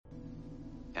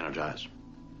apologize.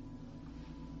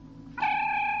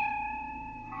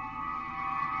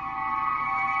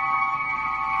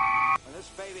 When this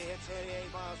baby hits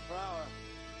 88 miles per hour,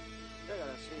 you're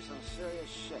gonna see some serious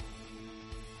shit.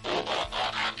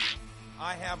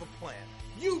 I have a plan.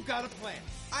 You've got a plan.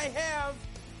 I have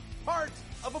part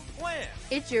of a plan.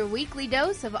 It's your weekly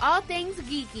dose of all things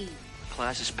geeky.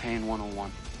 Class is Pain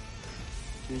 101.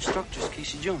 The instructor's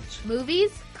Casey Jones.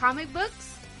 Movies, comic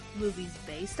books, movies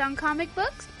based on comic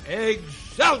books,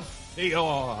 Excelsior!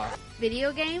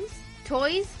 video games,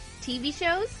 toys, TV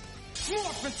shows,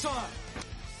 Morphin' time!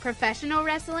 professional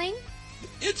wrestling,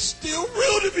 It's still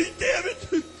real to me, damn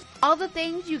it! all the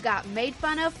things you got made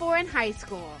fun of for in high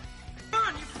school. Come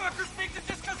on, you fuckers think that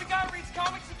just because a guy reads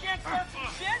comics he can't start some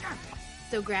shit?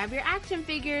 So grab your action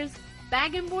figures,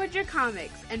 bag and board your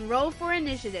comics, and roll for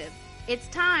initiative. It's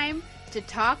time to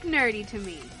talk nerdy to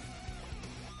me.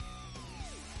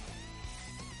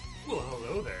 Well,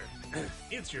 hello there.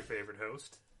 It's your favorite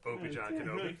host, Obi-Jon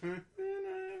Kenobi.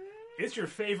 It's your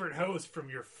favorite host from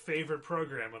your favorite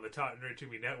program on the Talk Nerd to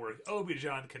Me network,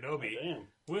 Obi-Jon Kenobi. Oh, damn.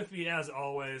 With me, as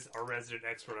always, our resident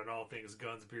expert on all things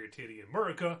guns, beer, titty, and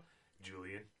Murica,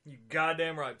 Julian. You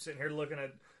goddamn right. I'm sitting here looking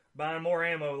at buying more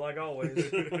ammo like always.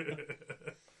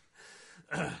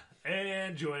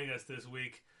 And joining us this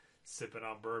week, sipping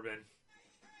on bourbon.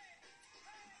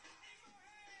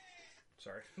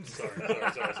 Sorry. Sorry.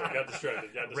 Got distracted.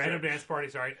 Random dance party,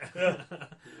 sorry.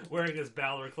 Wearing his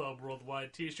Balor Club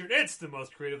Worldwide t-shirt. It's the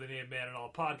most creatively named man in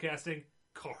all podcasting,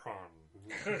 Karan.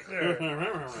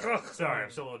 Sorry, I'm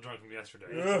still a little drunk from yesterday.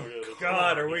 Oh,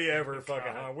 God, are we ever fucking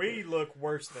high? We look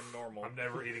worse than normal. I'm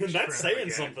never eating shrimp That's saying again.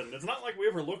 something. It's not like we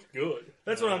ever looked good.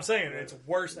 That's what I'm saying. It's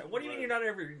worse than... What do you mean you're not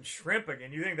ever eating shrimp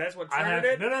again? You think that's what I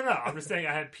triggered had, it? no. I'm just saying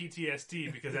I had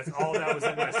PTSD because that's all that was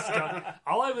in my stomach.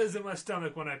 All that was in my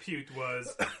stomach when I puked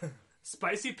was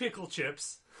spicy pickle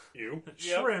chips,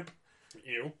 shrimp,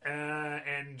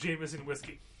 and Jameson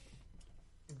whiskey.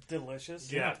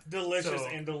 Delicious. Yeah. Delicious So,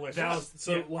 and delicious. That was,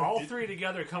 So, yeah, like, all three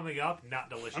together coming up, not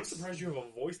delicious. I'm surprised you have a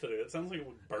voice today. It sounds like it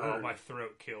would burn. Oh, my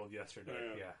throat killed yesterday.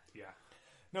 Yeah.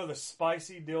 No, the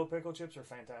spicy dill pickle chips are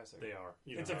fantastic. They are.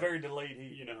 You know It's a how- very delayed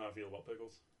heat. You know how I feel about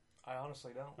pickles. I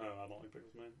honestly don't. Oh, I don't like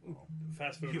pickles, man.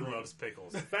 Fast food. He ruined loves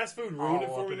pickles. it. Fast food ruined it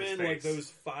All for up me, in his man. Like face.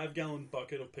 those 5-gallon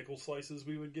bucket of pickle slices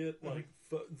we would get. Like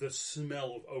the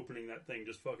smell of opening that thing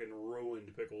just fucking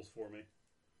ruined pickles for me.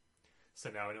 So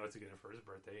now I know what to get him for his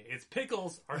birthday. It's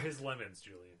pickles are his lemons,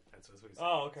 Julian. That's what he said.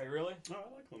 Oh, okay, really? Oh,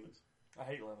 I like lemons. I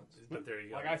hate lemons. But there you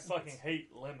go. Like, I fucking hate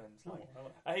lemons. Like,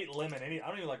 Oh, I hate lemon. I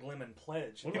don't even like lemon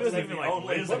pledge. What He about doesn't even like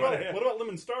Liz. What about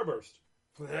lemon Starburst?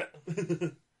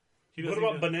 He What doesn't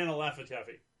about even- banana Laffy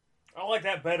Taffy? I like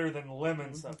that better than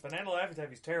lemon stuff. Banana Laffy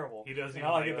Taffy's terrible. He doesn't And even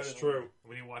I like like it that's better than True.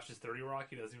 When he watches 30 Rock,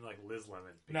 he doesn't even like Liz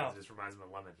Lemon because No. it just reminds him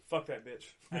of lemon. Fuck that bitch.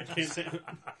 I can't say.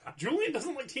 Julian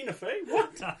doesn't like Tina Fey?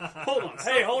 What? Hold on.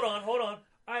 Hey, hold on.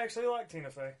 I actually like Tina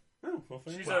Fey. Oh, well,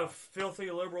 She's Wow. a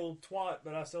filthy liberal twat,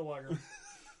 but I still like her.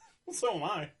 well, so am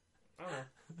I. I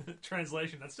don't know.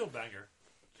 Translation, that's still banger.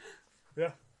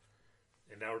 Yeah,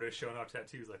 And now we're just showing off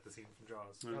tattoos like the scene from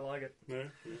Jaws. I like it.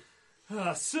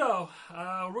 Yeah. So,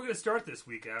 we're going to start this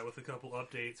week out with a couple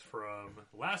updates from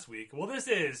last week. Well, this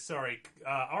is,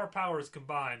 our powers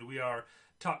combined. We are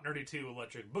Talk Nerdy 2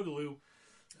 Electric Boogaloo.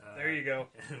 There you go.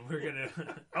 And we're going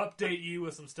to update you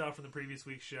with some stuff from the previous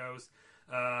week's shows.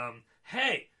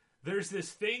 Hey, there's this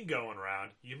thing going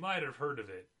around. You might have heard of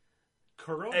it.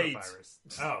 Coronavirus.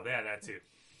 AIDS. Oh, yeah, that too.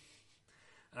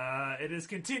 It has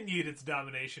continued its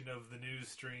domination of the news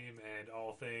stream and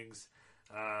all things.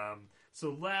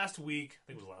 So last week, I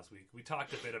think it was last week, we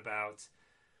talked a bit about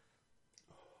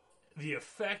the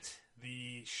effect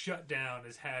the shutdown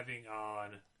is having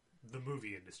on the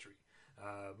movie industry.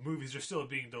 Movies are still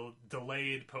being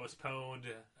delayed, postponed,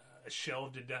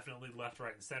 shelved indefinitely, left,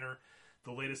 right, and center.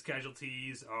 The latest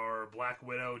casualties are Black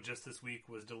Widow, just this week,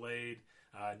 was delayed.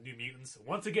 New Mutants,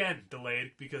 once again,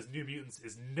 delayed because New Mutants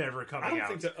is never coming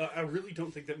out. I really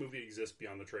don't think that movie exists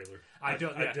beyond the trailer. I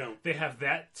don't. I don't. They have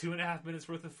that 2.5 minutes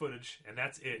worth of footage, and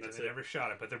that's it. That's and they it. never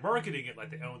shot it, but they're marketing it like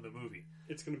they own the movie.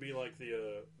 It's going to be like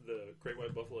the Great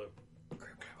White Buffalo.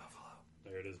 Great Buffalo.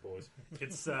 There it is, boys.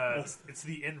 It's it's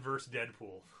the inverse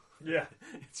Deadpool. Yeah.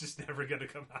 It's just never going to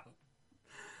come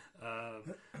out.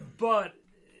 But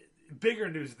bigger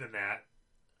news than that.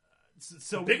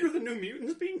 So Bigger than New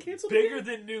Mutants being canceled? bigger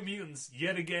again? than New Mutants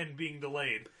yet again being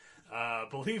delayed.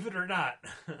 Believe it or not.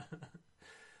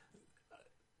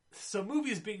 So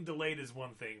movies being delayed is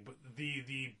one thing, but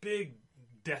the big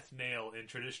death nail in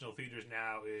traditional theaters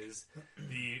now is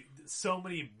so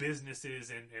many businesses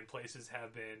and places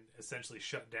have been essentially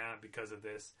shut down because of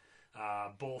this.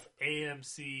 both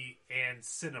AMC and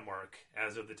Cinemark,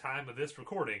 as of the time of this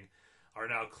recording, are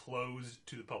now closed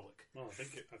to the public. Well,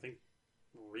 I think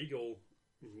Regal,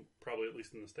 probably at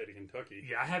least in the state of Kentucky.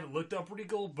 Yeah, I haven't looked up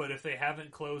Regal, but if they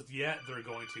haven't closed yet, they're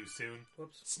going to soon.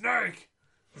 Whoops. Snake!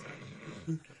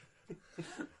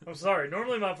 I'm sorry.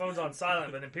 Normally my phone's on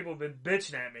silent, but then people have been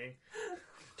bitching at me.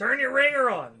 Turn your ringer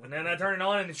on. And then I turn it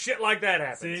on and shit like that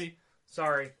happens. See?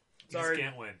 Sorry. You just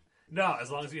can't win. No,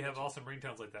 as long as you have awesome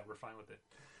ringtones like that, we're fine with it.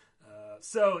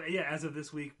 So, yeah, as of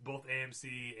this week, both AMC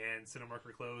and Cinemark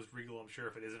are closed. Regal, I'm sure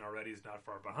if it isn't already, is not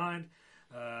far behind.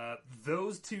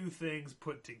 Those two things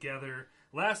put together.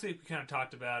 Last week we kind of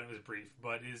talked about it. It was brief,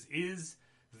 but is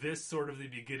this sort of the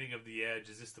beginning of the edge?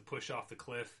 Is this the push off the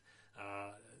cliff?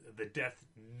 The death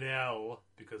knell,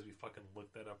 because we fucking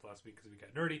looked that up last week because we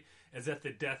got nerdy. Is that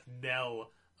the death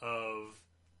knell of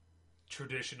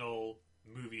traditional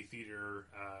movie theater?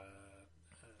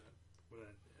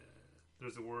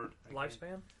 There's a word.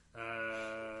 Lifespan?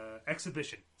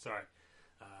 Exhibition. Sorry.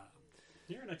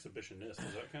 You're an exhibitionist.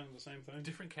 Is that kind of the same thing?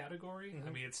 Different category. I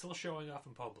mean, it's still showing off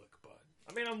in public, but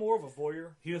I mean, I'm more of a voyeur.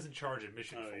 he doesn't charge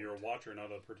admission for You're a it. watcher,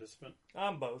 not a participant.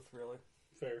 I'm both, really.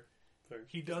 Fair.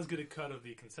 He does get a cut of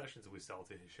the concessions that we sell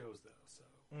to his shows, though, so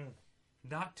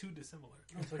not too dissimilar.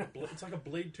 It's like a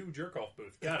Blade 2 jerk-off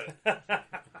booth. Got it.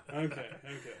 Okay.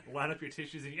 Line up your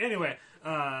tissues. Anyway,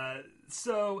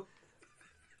 so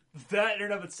that in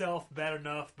and of itself, bad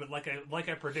enough. But like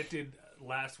I predicted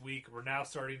last week, we're now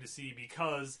starting to see,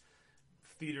 because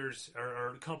theaters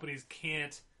or companies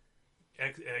can't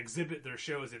exhibit their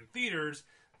shows in theaters,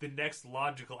 the next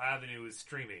logical avenue is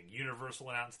streaming. Universal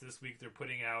announced this week they're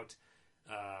putting out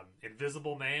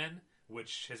Invisible Man,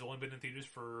 which has only been in theaters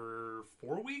for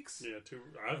 4 weeks. Yeah, 2.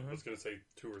 I was going to say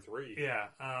 2 or 3. Yeah.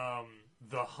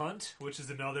 The Hunt, which is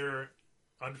another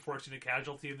unfortunate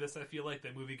casualty of this. I feel like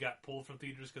that movie got pulled from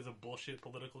theaters because of bullshit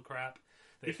political crap.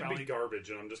 It can be garbage,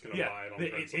 and I'm just going to buy it on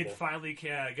principle. It finally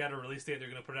got a release date. They're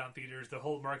going to put it out in theaters. The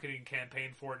whole marketing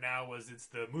campaign for it now was it's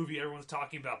the movie everyone's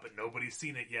talking about, but nobody's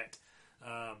seen it yet.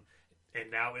 And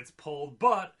now it's pulled,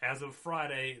 but as of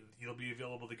Friday, it'll be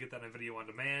available to get that on video on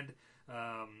demand.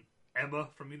 Emma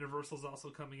from Universal is also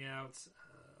coming out.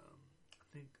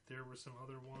 I think there were some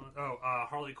other ones.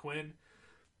 Harley Quinn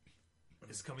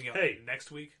is coming out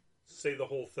next week. Say the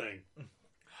whole thing.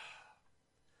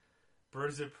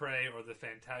 Birds of Prey or the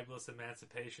Fantabulous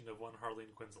Emancipation of One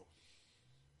Harleen Quinzel.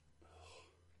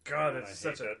 God, it's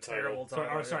such a terrible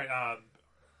title. Sorry,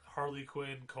 Harley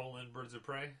Quinn, Birds of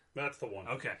Prey? That's the one.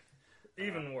 Okay.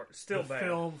 Even worse. Still the bad.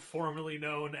 film formerly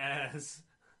known as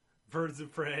Birds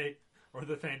of Prey or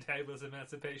the Fantabulous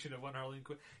Emancipation of One Harleen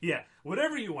Quinn. Yeah,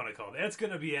 whatever you want to call it. That's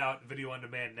going to be out video on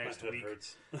demand next week.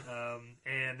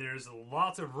 And there's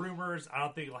lots of rumors. I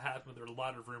don't think it'll happen, but there are a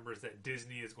lot of rumors that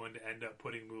Disney is going to end up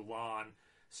putting Mulan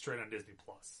straight on Disney+.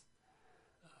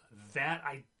 That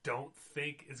I don't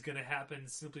think is going to happen,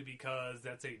 simply because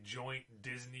that's a joint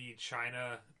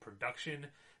Disney-China production.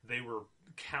 They were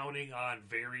counting on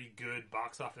very good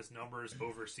box office numbers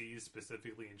overseas,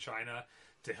 specifically in China,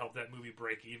 to help that movie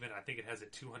break even. I think it has a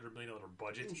 $200 million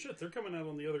budget. Oh, shit, they're coming out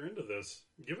on the other end of this.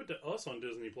 Give it to us on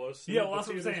Disney+. Yeah, well, that's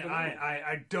what I'm saying.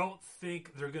 I don't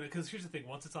think they're going to... Because here's the thing.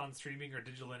 Once it's on streaming or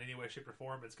digital in any way, shape, or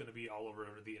form, it's going to be all over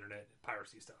the internet,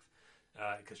 piracy stuff.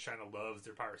 Because China loves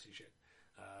their piracy shit.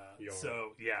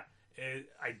 So, yeah.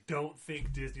 I don't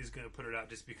think Disney's going to put it out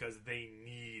just because they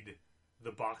need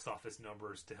the box office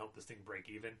numbers to help this thing break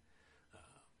even.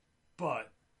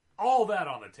 But all that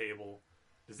on the table,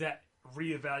 does that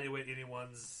reevaluate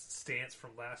anyone's stance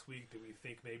from last week? Do we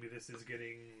think maybe this is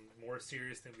getting more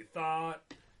serious than we thought?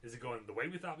 Is it going the way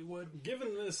we thought we would?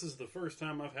 Given this is the first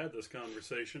time I've had this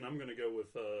conversation, I'm going to go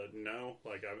with no.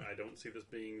 Like, I don't see this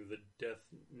being the death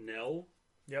knell.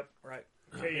 Yep, right.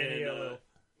 And,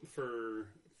 for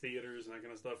theaters and that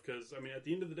kind of stuff. Because, I mean, at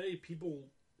the end of the day, people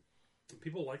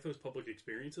like those public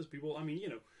experiences.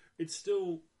 It's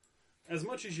still, as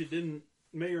much as you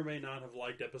may or may not have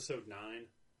liked episode 9,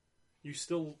 you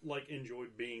still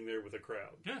enjoyed being there with a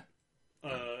crowd. Yeah.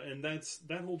 And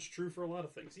that holds true for a lot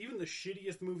of things. Even the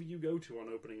shittiest movie you go to on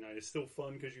opening night is still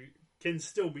fun, because you can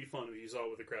still be fun if you saw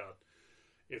it with a crowd.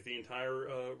 If the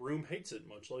entire room hates it,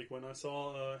 much like when I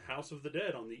saw House of the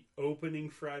Dead on the opening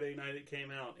Friday night it came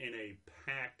out in a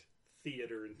packed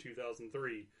theater in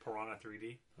 2003. Piranha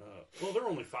 3D. Well, there were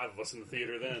only 5 of us in the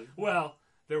theater then. Well,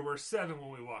 there were 7 when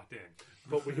we walked in.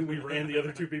 But we ran the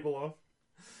other 2 people off?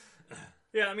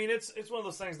 Yeah, I mean, it's one of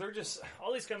those things. They're just,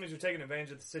 all these companies are taking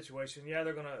advantage of the situation. Yeah,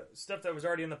 they're going to, stuff that was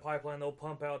already in the pipeline, they'll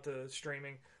pump out to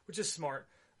streaming, which is smart.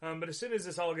 But as soon as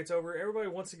this all gets over, everybody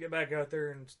wants to get back out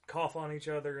there and cough on each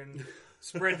other and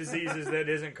spread diseases that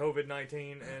isn't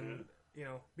COVID-19 and,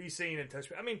 be seen and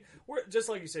touched. I mean, we're just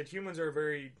like you said, humans are a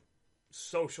very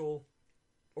social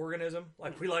organism.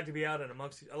 Like, we like to be out and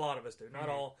amongst, a lot of us do. Not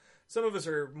all. Some of us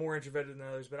are more introverted than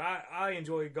others, but I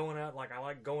enjoy going out. Like, I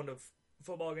like going to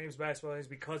football games, basketball games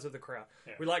because of the crowd.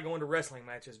 Yeah. We like going to wrestling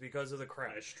matches because of the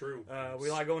crowd. That's true.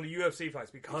 We like going to UFC fights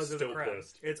because of the crowd.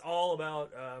 Pissed. It's all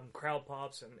about crowd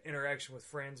pops and interaction with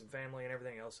friends and family and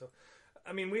everything else. So,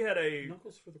 I mean, we had a...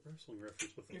 Knuckles for the wrestling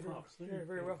reference with the pops. You're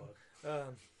very welcome.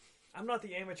 I'm not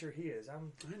the amateur he is. I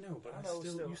know, but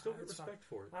you still get respect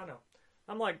for it. I know.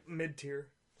 I'm like mid-tier.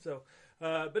 So,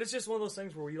 but it's just one of those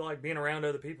things where you like being around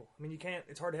other people. I mean, you can't...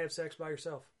 It's hard to have sex by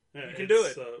yourself. Yeah, you can do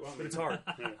it, but it's hard.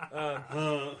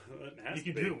 You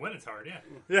can do it when it's hard, yeah.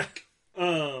 Yeah.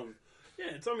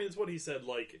 It's what he said.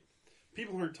 Like,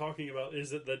 people aren't talking about,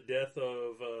 is it the death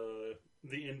of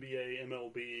the NBA,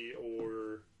 MLB,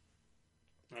 or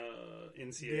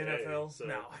NCAA? The NFL? So,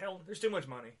 no, hell, there's too much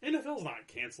money. NFL's not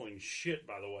canceling shit,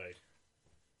 by the way.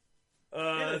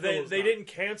 They didn't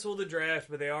cancel the draft,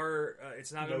 but they are.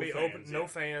 It's not going to be open. No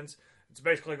fans. It's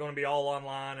basically going to be all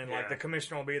online, and like the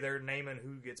commissioner will be there naming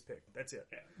who gets picked. That's it.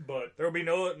 Yeah. But there will be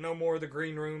no more of the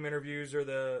green room interviews or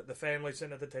the family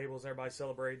sitting at the tables and everybody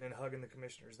celebrating and hugging the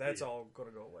commissioners. That's all going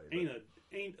to go away.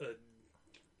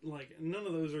 None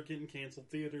of those are getting canceled.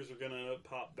 Theaters are going to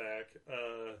pop back.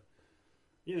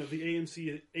 The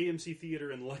AMC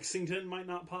theater in Lexington might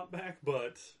not pop back,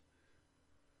 but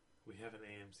we have an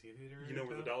AMC theater. You know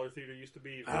where the Dollar Theater used to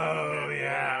be? Oh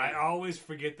yeah, I always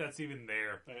forget that's even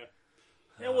there. Yeah.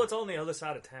 Yeah, well, it's on the other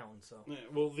side of town, so. Yeah,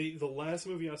 well, the last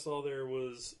movie I saw there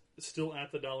was still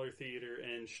at the Dollar Theater,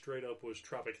 and straight up was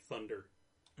Tropic Thunder.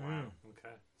 Wow.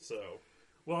 Okay. So.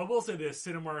 Well, I will say this: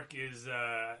 Cinemark is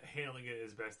handling it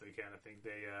as best they can. I think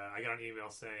I got an email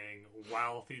saying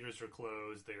while theaters are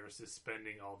closed, they are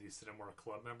suspending all these Cinemark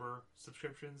Club member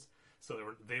subscriptions, so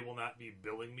they will not be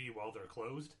billing me while they're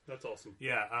closed. That's awesome.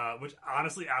 Yeah, which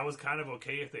honestly I was kind of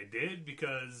okay if they did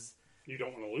because. You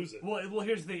don't want to lose it. Well,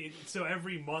 here's the thing. So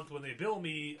every month when they bill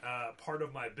me, part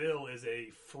of my bill is a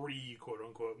free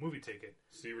quote-unquote movie ticket.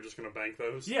 So you were just going to bank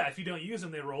those? Yeah, if you don't use them,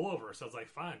 they roll over. So it's like,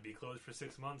 fine, be closed for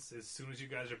 6 months. As soon as you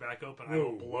guys are back open, I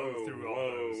will blow through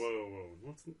all those.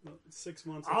 Whoa. 6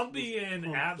 months? I'll be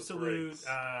in absolute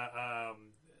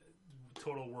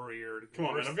total warrior. Come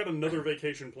on, man. I've got another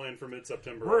vacation planned for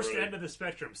mid-September. Worst end of the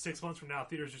spectrum. 6 months from now,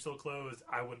 theaters are still closed.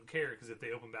 I wouldn't care because if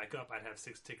they open back up, I'd have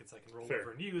 6 tickets I can roll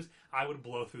over and use. I would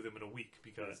blow through them in a week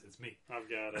because it's me. I've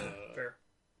got fair.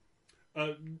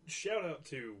 Shout out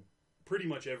to pretty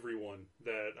much everyone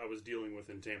that I was dealing with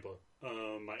in Tampa.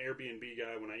 My Airbnb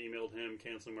guy, when I emailed him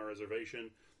canceling my reservation,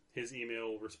 his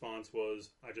email response was,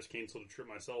 "I just canceled a trip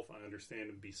myself. I understand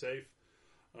and be safe."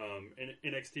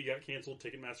 NXT got canceled.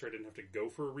 Ticketmaster, I didn't have to go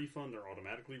for a refund. They're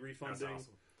automatically refunding. That's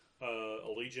awesome.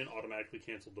 Allegiant automatically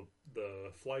canceled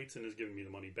the flights and is giving me the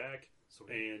money back. Sweet.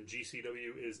 And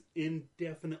GCW is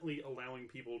indefinitely allowing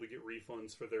people to get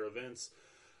refunds for their events.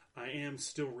 I am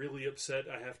still really upset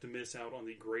I have to miss out on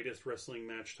the greatest wrestling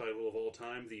match title of all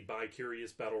time, the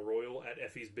Bi-Curious Battle Royal at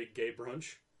Effie's Big Gay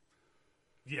Brunch.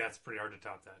 Yeah, it's pretty hard to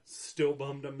top that. Still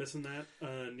bummed I'm missing that.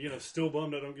 And, still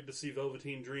bummed I don't get to see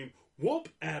Velveteen Dream whoop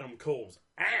Adam Cole's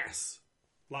ass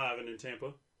live and in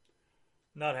Tampa.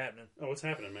 Not happening. Oh, what's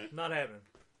happening, man? Not happening.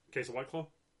 Case of White Claw?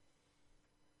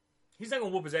 He's not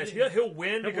going to whoop his ass. He'll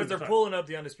win because they're pulling up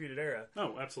the Undisputed Era.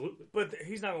 Oh, absolutely. But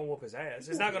he's not going to whoop his ass.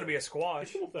 It's not going to be a squash.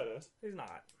 He's going to whoop that ass. He's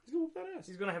not. He's going to whoop that ass.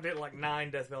 He's going to have to hit like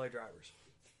 9 Death Valley drivers.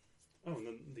 Oh, and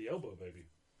then the elbow, baby.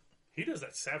 He does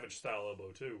that Savage style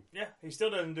elbow, too. Yeah, he still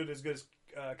doesn't do it as good as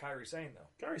Kairi Sane,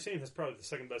 though. Kairi Sane has probably the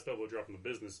second best elbow drop in the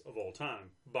business of all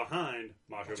time, behind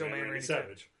Macho Man Randy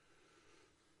Savage.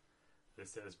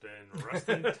 This has been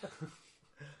wrestling.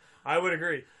 I would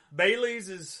agree. Bailey's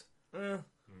is...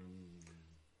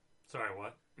 Sorry,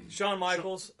 what? Shawn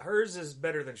Michaels. Hers is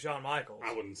better than Shawn Michaels.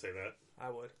 I wouldn't say that. I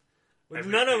would.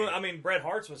 None of them... I mean, Bret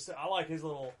Hart's was... I like his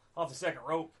little... Off the second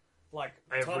rope. Like,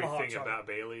 everything about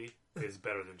Bailey is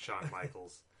better than Shawn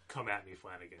Michaels. Come at me,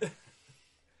 Flanagan.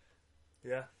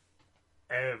 Yeah.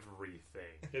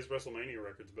 Everything. His WrestleMania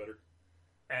record's better.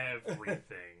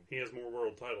 Everything. He has more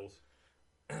world titles.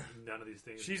 None of these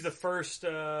things. She's the first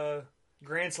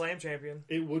Grand Slam champion.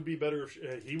 It would be better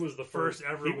if he was the first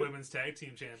ever women's tag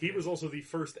team champion. He was also the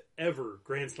first ever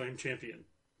Grand Slam champion.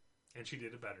 And she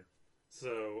did it better.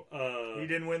 So, he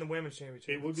didn't win the women's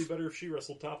championship. It would be better if she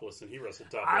wrestled topless and he wrestled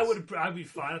topless. I'd be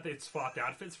fine if they swapped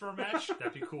outfits for a match.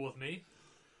 That'd be cool with me.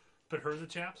 Put her in the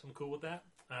chaps. I'm cool with that.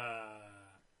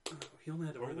 He only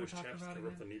had to wear What were we those talking chaps about to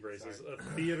rip again? the knee braces.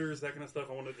 Theaters, that kind of stuff.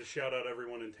 I wanted to shout out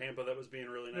everyone in Tampa that was being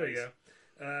really nice. There you go.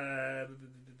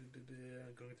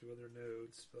 Going through other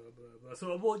notes. Blah, blah, blah.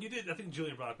 So, well, you did. I think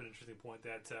Julian brought up an interesting point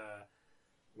that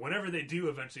whenever they do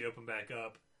eventually open back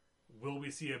up, will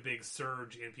we see a big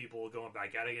surge in people going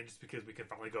back out again just because we can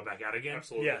finally go back out again?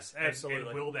 Absolutely. Yes,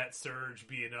 absolutely. And will that surge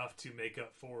be enough to make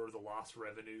up for the lost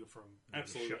revenue from being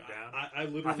Absolutely. shut down? I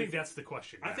literally I think that's the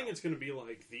question. I now. think it's going to be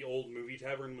like the old movie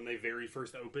tavern when they very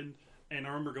first opened. And I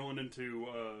remember going into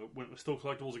when it was still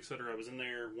collectibles, etc. I was in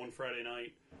there one Friday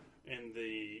night, and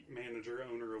the manager,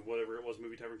 owner of whatever it was,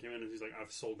 movie tavern came in, and he's like, "I've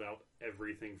sold out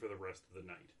everything for the rest of the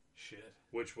night." Shit.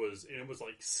 Which was, and it was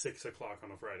like 6 o'clock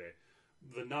on a Friday.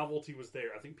 The novelty was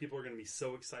there. I think people are going to be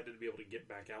so excited to be able to get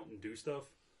back out and do stuff.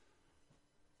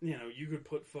 You know, you could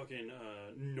put fucking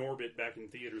Norbit back in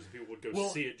theaters and people would go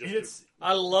see it.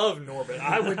 I love Norbit.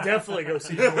 I would definitely go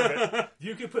see Norbit.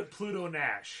 You could put Pluto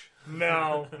Nash.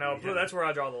 No, that's where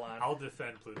I draw the line. I'll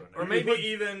defend Pluto Nash. Or maybe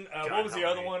even what was the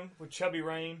other one with Chubby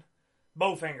Rain?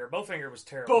 Bowfinger. Bowfinger was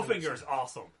terrible. Bowfinger is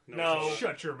awesome. No,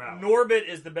 shut your mouth. Norbit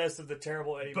is the best of the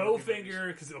terrible Eddie Murphy Bowfinger,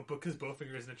 because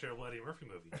Bowfinger isn't a terrible Eddie Murphy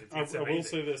movie. I will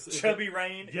say this: Chubby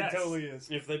Rain, yes. It totally is.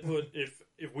 If they put if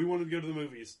we wanted to go to the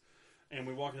movies and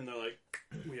we walk in, they're like,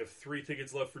 "We have 3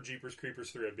 tickets left for Jeepers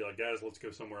Creepers 3." I'd be like, "Guys, let's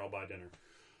go somewhere. I'll buy dinner."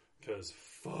 Because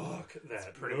fuck that. That's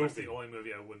pretty much the only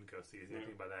movie I wouldn't go see. Is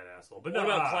anything by that asshole. But What no,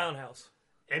 about Clown House?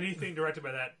 anything directed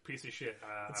by that piece of shit,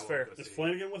 That's I fair. won't go Is see.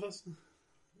 Flanagan with us?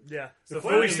 Yeah. So But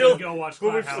Flanagan we still can go watch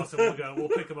Clown House, and we'll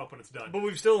pick him up when it's done. But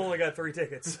we've still only got 3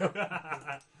 tickets. So.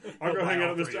 I'll go hang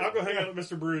out with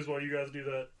Mr. Bruce while you guys do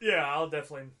that. Yeah, I'll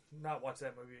definitely not watch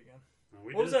that movie again.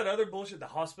 What was that other bullshit? The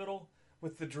hospital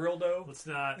with the drill dough? Let's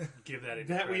not give that.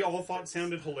 That we all thought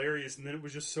sounded hilarious, and then it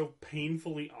was just so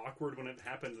painfully awkward when it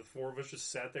happened. The 4 of us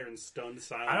just sat there in stunned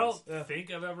silence. I don't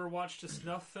think I've ever watched a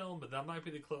snuff film, but that might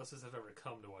be the closest I've ever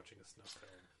come to watching a snuff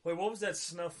film. Wait, what was that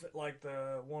snuff, like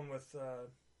the one with,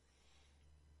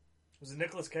 was it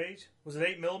Nicolas Cage? Was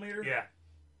it 8mm? Yeah.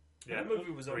 That movie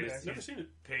was Where okay. he's Never seen it.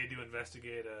 Paid to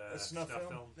investigate a snuff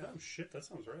film. Yeah. Oh shit, that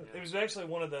sounds right. It was actually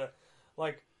one of the,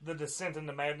 like, the Descent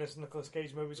into Madness Nicolas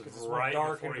Cage movies because it's Right more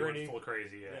dark before and he went gritty. full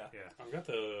crazy. Yeah. I've got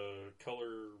the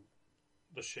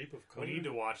Shape of Color. We need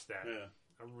to watch that. Yeah.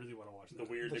 I really want to watch The that.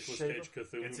 weird The Nicolas Shape Cage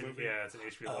Cthulhu It's movie. it's an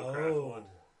HBO Lovecraft one.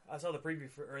 I saw the preview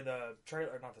for, or the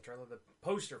trailer, not the trailer, the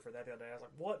poster for that the other day. I was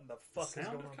like, what in the fuck is Sound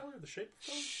going of on? Color, The Shape of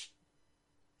Color?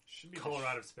 Should be Color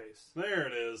Out of Space. There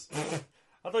it is.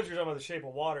 I thought you were talking about The Shape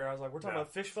of Water. I was like, we're talking No.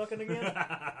 about fish fucking again?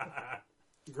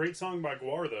 Great song by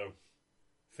Guar, though.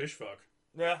 Fish fuck.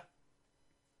 Yeah.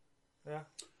 Yeah,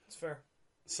 it's fair.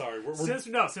 Sorry, we're Since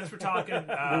we're talking,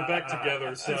 we're back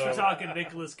together. So since we're talking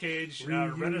Nicolas Cage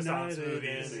Renaissance reunited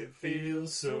movies, and it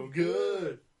feels so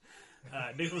good.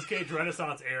 Nicolas Cage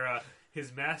Renaissance era,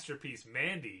 his masterpiece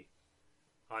Mandy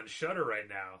on Shudder right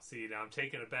now. See, now I'm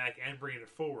taking it back and bringing it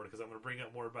forward because I'm going to bring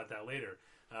up more about that later.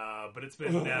 But it's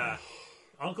been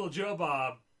Uncle Joe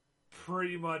Bob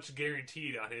pretty much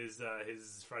guaranteed on his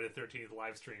Friday the 13th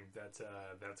live stream that's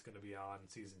going to be on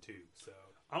season 2. So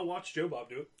I'll watch Joe Bob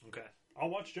do it. okay, I'll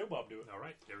watch Joe Bob do it. all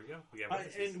right, there we go. We have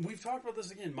And we've talked about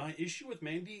this again. My issue with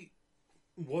Mandy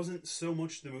wasn't so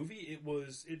much the movie.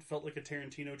 It felt like a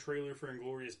Tarantino trailer for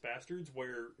Inglourious Bastards,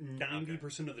 where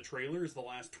 90% of the trailer is the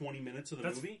last 20 minutes of the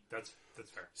movie. That's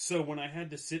fair. So when I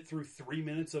had to sit through 3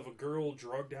 minutes of a girl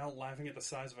drugged out laughing at the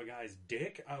size of a guy's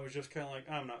dick, I was just kind of like,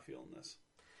 I'm not feeling this.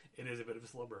 It is a bit of a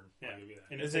slow burn. Yeah. I'll give you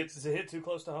that. And Does it hit too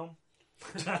close to home?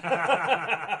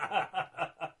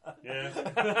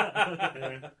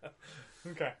 Yeah.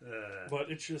 Okay.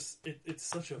 But it's just, it's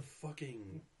such a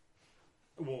fucking...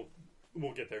 We'll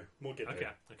get there. We'll get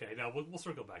there. Okay. Now we'll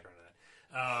circle back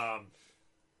around to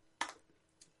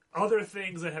that. Other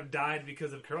things that have died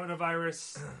because of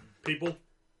coronavirus. People.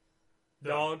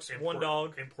 Dogs. One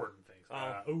dog. Important things.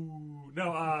 Oh.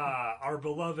 Our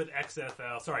beloved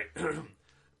XFL. Sorry.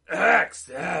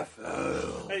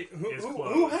 XFL. Hey, is who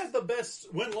closed. had the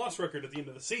best win-loss record at the end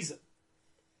of the season?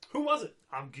 Who was it?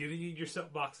 I'm giving you your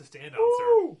soapbox to stand on,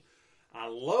 Woo! I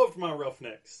loved my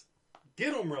Roughnecks.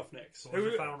 Get them, Roughnecks. sir. What was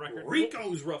your final record?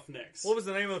 Rico's Roughnecks. What was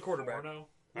the name of the quarterback? Porno?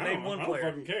 I Name don't- one I player.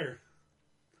 don't fucking care.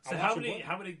 So I'll how watch him many? play.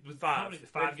 How many? Five. How many,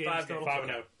 5 games Five total?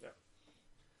 5-0. Yeah.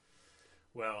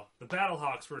 Well, the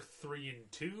Battlehawks were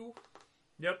 3-2.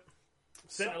 Yep.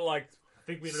 Sitting at like I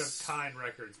think we ended up tying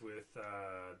records with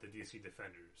the DC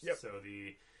Defenders. Yep. So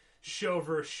the show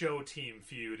versus show team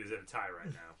feud is at a tie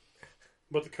right now.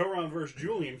 But the Coron versus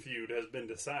Julian feud has been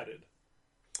decided.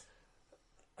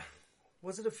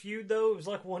 Was it a feud though? It was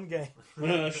like one game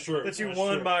That's true. that you That's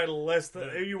won true. by less than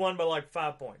you won by like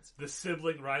 5 points. The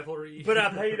sibling rivalry. But I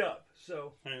paid up,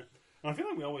 so Yeah. I feel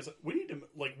like we need to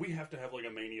we have to have like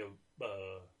a Mania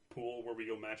pool where we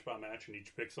go match by match and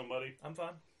each pick somebody, I'm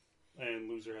fine. and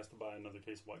loser has to buy another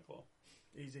case of White Claw.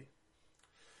 Easy.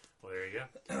 Well, there you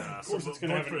go. Of course, it's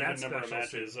going to have an even number of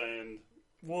matches, and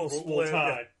We'll we'll split.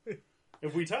 tie.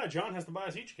 If we tie, John has to buy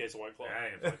us each a case of White Claw.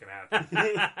 That ain't fucking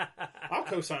happening. I'll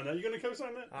co-sign that. You going to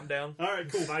co-sign that? I'm down. All right,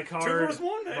 cool. My 2 card, versus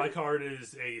 1, man. my card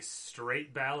is a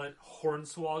straight ballot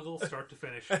Hornswoggle, start to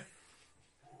finish.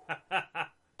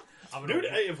 I'm Dude,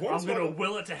 hey, if I'm gonna Hornswoggle-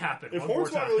 will it to happen. If one more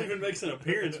time. Hornswoggle even makes an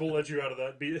appearance, we'll let you out of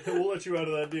that. We'll let you out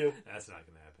of that deal. That's not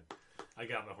gonna happen. I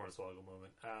got my Hornswoggle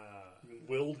moment.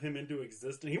 Willed him into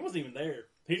existence. He wasn't even there.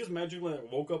 He just magically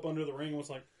woke up under the ring and was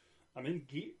like, "I'm in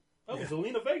gear." Oh, it's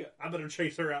Zelina Vega. I better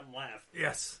chase her out and laugh.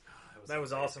 Yes. That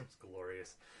was amazing. awesome. It's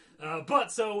glorious.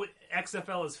 But so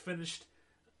XFL is finished.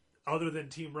 Other than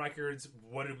Team Records,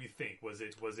 what did we think? Was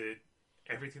it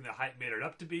everything the hype made it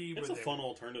up to be? It's a fun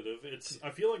alternative. I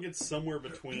feel like it's somewhere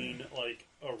between like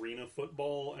arena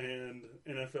football and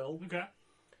NFL. Okay.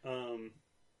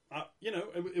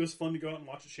 It was fun to go out and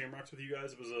watch at Shamrocks with you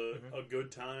guys. It was a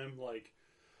good time. Like,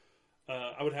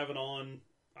 I would have it on.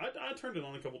 I turned it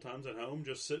on a couple times at home,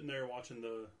 just sitting there watching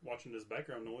this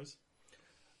background noise.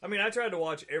 I mean, I tried to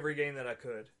watch every game that I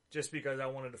could, just because I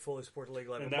wanted to fully support the league.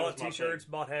 Like, I And that bought was my T-shirts,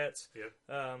 bought hats. Yep.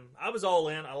 I was all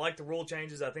in. I like the rule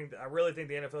changes. I really think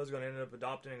the NFL is going to end up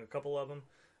adopting a couple of them.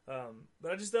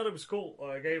 But I just thought it was cool.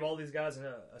 I gave all these guys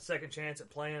a second chance at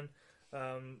playing.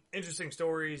 Interesting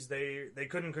stories. They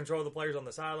couldn't control the players on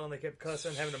the sideline. They kept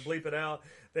cussing, having to bleep it out.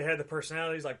 They had the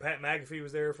personalities. Like Pat McAfee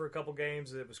was there for a couple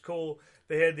games. It was cool.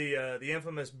 They had the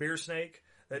infamous beer snake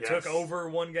that took over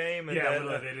one game. And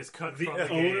they just cut the from the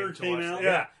owner game to came watch out.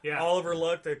 it. Yeah. Oliver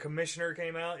Luck, the commissioner,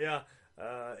 came out. Yeah.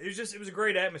 It was a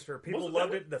great atmosphere. People Wasn't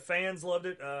loved that- it. The fans loved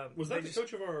it. Was they that the just-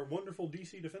 coach of our wonderful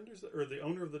DC Defenders, or the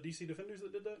owner of the DC Defenders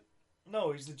that did that?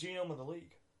 No, he's the GM of the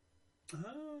league.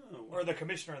 Oh, Or the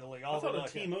commissioner of the league. I Oliver thought a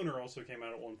Luck, team owner also came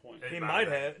out at one point. It He might might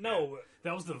have. have. No,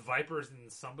 That was the Vipers and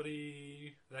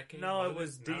somebody that came. no, it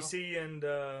wasn't was No? DC and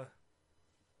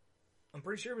I'm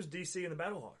pretty sure it was DC and the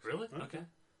Battlehawks. Really? Okay. Okay.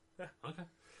 Yeah. Okay.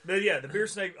 But yeah, the beer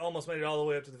snake almost made it all the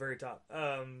way up to the very top.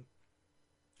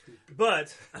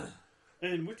 But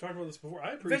And we've talked about this before.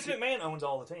 I Vince appreciate. McMahon owns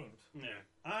all the teams.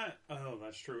 Yeah,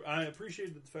 that's true. I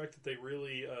appreciated the fact that they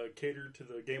really catered to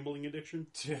the gambling addiction.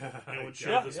 Yeah. And would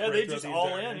show Yeah, the yeah, spread they throughout just the all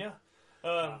entire in. game.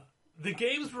 Yeah. The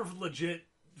games were legit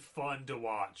fun to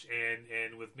watch,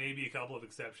 and with maybe a couple of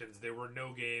exceptions, there were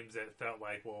no games that felt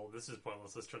like, well, this is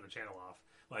pointless. Let's turn the channel off.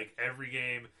 Like every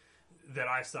game that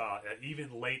I saw,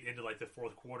 even late into like the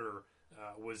fourth quarter,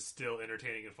 was still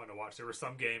entertaining and fun to watch. There were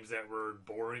some games that were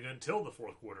boring until the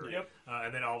fourth quarter, Yep.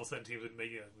 And then all of a sudden teams would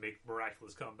make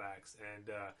miraculous comebacks. And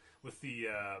with the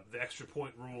extra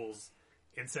point rules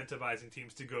incentivizing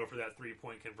teams to go for that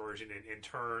 3-point conversion and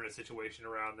turn a situation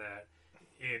around that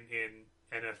in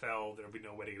NFL, there'll be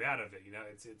no way to get out of it. You know,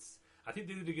 it's. I think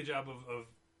they did a good job of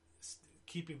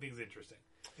keeping things interesting.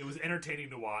 It was entertaining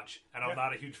to watch, and I'm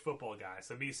not a huge football guy,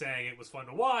 so me saying it was fun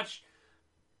to watch,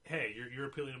 hey, you're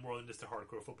appealing to more than just the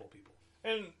hardcore football people.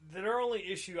 And their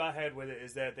only issue I had with it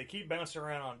is that they keep bouncing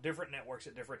around on different networks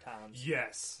at different times.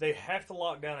 Yes, They have to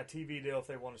lock down a TV deal if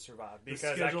they want to survive. the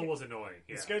Because schedule was annoying.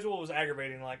 Yeah. The schedule was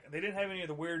aggravating. Like, they didn't have any of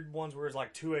the weird ones where it's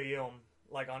like 2 a.m.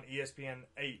 like on ESPN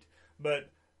 8. But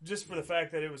just for the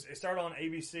fact that it started on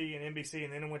ABC and NBC,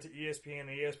 and then it went to ESPN and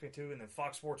ESPN2, and then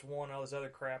Fox Sports 1 and all this other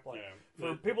crap. Like,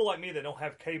 for people like me that don't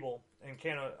have cable and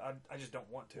can't, I just don't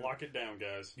want to. Lock it down,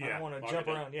 guys. I don't want to jump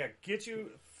around. Yeah,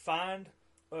 find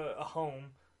a home,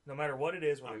 no matter what it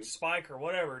is, whether it's Spike or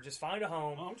whatever. Just find a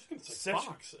home. I'm just going to say Set-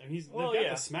 Fox, and they've Well, got yeah.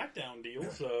 the SmackDown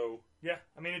deal, so Yeah,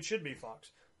 I mean, it should be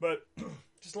Fox. But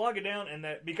just log it down, and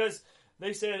that, because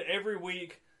they said every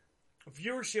week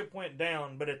viewership went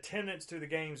down, but attendance to the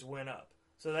games went up.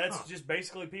 So that's just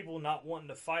basically people not wanting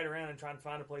to fight around and trying to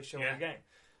find a place showing Yeah. the game.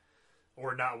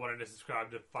 Or not wanting to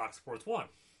subscribe to Fox Sports 1.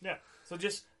 Yeah. So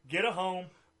just get a home.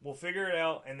 We'll figure it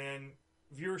out, and then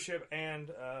viewership and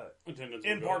attendance.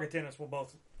 in-park attendance will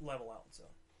both level out. So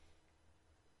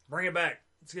bring it back.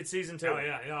 Let's get season 2. Oh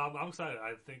yeah, I'm excited.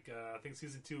 I think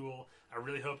season 2 will. I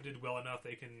really hope it did well enough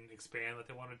they can expand like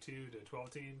they wanted to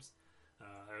 12 teams.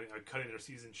 Cutting their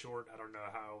season short, I don't know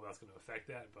how that's going to affect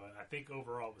that, but I think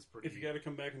overall it was pretty. If you got to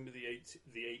come back into the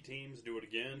eight teams, do it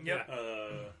again. Yep.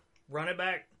 Run it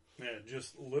back. Yeah,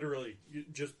 just literally,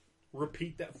 just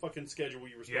repeat that fucking schedule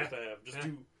you were supposed to have. Just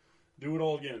do it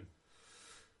all again.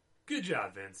 Good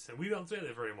job, Vince. And we don't say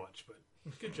that very much,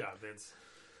 but good job, Vince.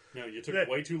 No, you took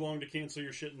way too long to cancel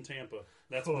your shit in Tampa.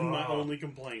 That's my only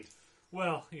complaint.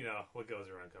 Well, what goes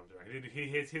around comes around.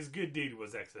 His good deed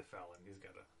was XFL, and he's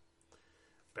got to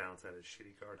bounce out his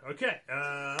shitty card. Okay.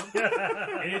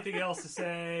 Anything else to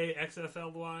say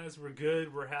XFL wise? We're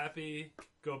good. We're happy.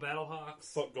 Go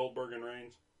Battlehawks. Fuck Goldberg and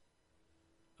Reigns.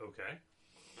 Okay.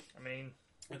 I mean,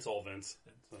 it's all Vince.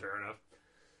 Fair enough.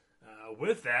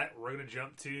 With that, we're going to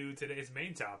jump to today's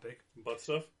main topic. Butt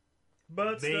stuff?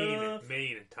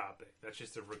 Main topic. That's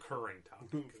just a recurring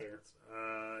topic. Fair.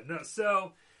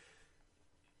 So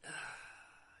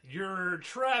you're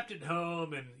trapped at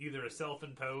home in either a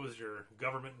self-imposed or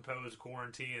government-imposed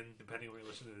quarantine, depending on when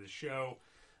you're listening to the show.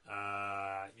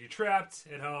 You're trapped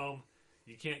at home.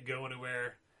 You can't go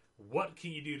anywhere. What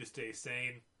can you do to stay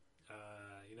sane?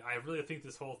 I really think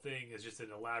this whole thing is just an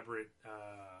elaborate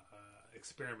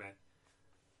experiment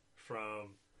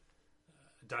from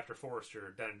Dr.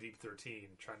 Forrester down in Deep 13,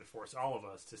 trying to force all of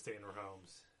us to stay in our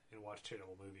homes and watch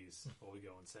terrible movies while we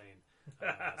go insane.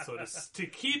 So to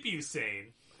keep you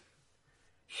sane,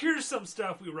 here's some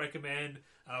stuff we recommend.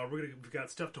 We've got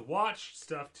stuff to watch,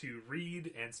 stuff to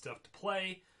read, and stuff to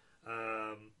play.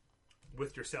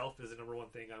 With yourself is the number one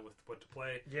thing on with what to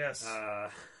play. Yes.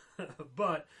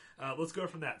 But let's go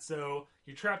from that. So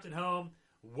you're trapped at home.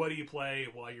 What do you play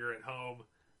while you're at home,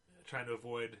 trying to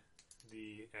avoid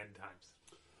the end times?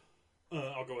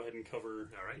 I'll go ahead and cover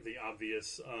the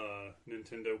obvious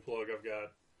Nintendo plug I've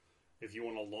got. If you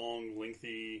want a long,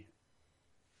 lengthy,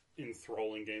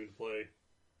 enthralling game to play,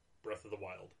 Breath of the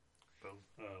Wild. Boom.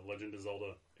 Legend of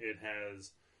Zelda. It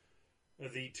has...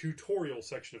 The tutorial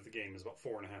section of the game is about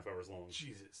 4.5 hours long.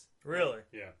 Jesus. Really?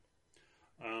 Yeah.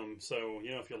 So,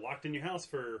 if you're locked in your house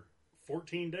for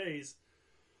 14 days,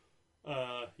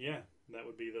 that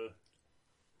would be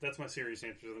that's my serious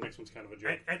answer. The next one's kind of a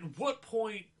joke. At what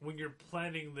point, when you're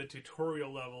planning the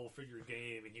tutorial level for your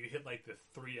game and you hit like the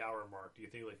 3-hour mark, do you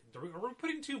think are we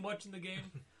putting too much in the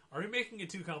game? Are we making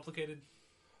it too complicated?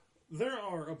 There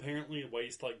are apparently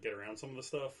ways to get around some of the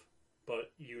stuff,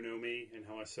 but you know me and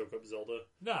how I soak up Zelda.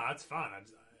 No, that's fine.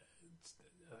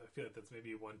 I feel like that's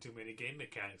maybe one too many game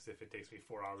mechanics if it takes me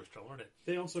 4 hours to learn it.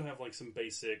 They also have some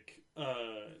basic,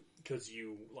 because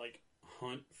you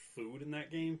hunt food in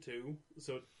that game too,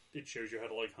 so it shows you how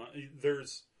to hunt.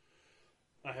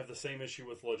 I have the same issue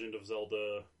with Legend of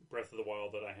Zelda Breath of the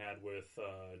Wild that I had with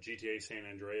GTA San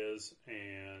Andreas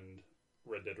and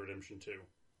Red Dead Redemption 2.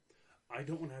 I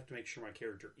don't want to have to make sure my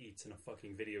character eats in a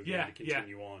fucking video game to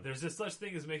continue on. There's this such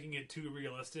thing as making it too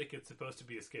realistic. It's supposed to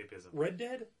be escapism. Red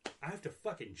Dead, I have to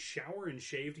fucking shower and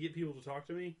shave to get people to talk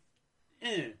to me?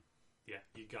 Yeah,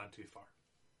 you've gone too far.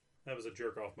 That was a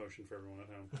jerk-off motion for everyone at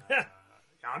home.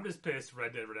 I'm just pissed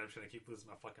Red Dead Redemption, I keep losing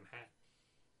my fucking hat.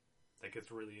 It's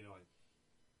really annoying.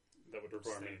 That would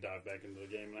require me to dive back into the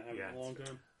game, and I haven't in a long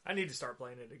time. I need to start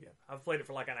playing it again. I've played it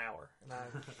for an hour. And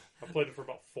I played it for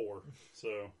about 4,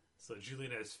 so... So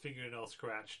Julian has fingernail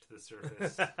scratched to the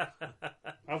surface.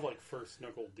 I've first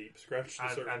knuckle deep scratched the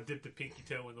surface. I've dipped a pinky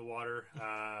toe in the water.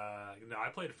 No, I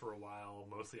played it for a while,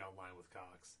 mostly online with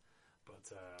Cox.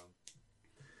 But,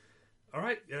 all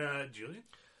right, Julian?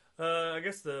 I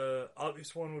guess the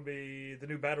obvious one would be the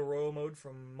new Battle Royale mode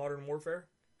from Modern Warfare.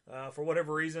 For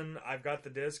whatever reason, I've got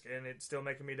the disc, and it's still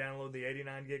making me download the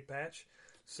 89 gig patch.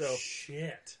 So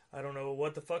shit. I don't know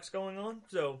what the fuck's going on,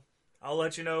 so... I'll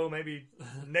let you know maybe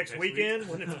next weekend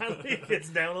when it finally gets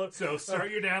downloaded. So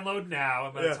start your download now,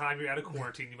 and by the time you're out of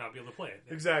quarantine, you might be able to play it.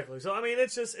 Yeah. Exactly. So, I mean,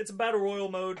 it's a Battle Royale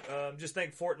mode. Just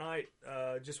think Fortnite,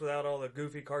 just without all the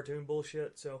goofy cartoon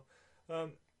bullshit. So,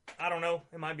 I don't know.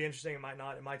 It might be interesting. It might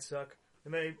not. It might suck.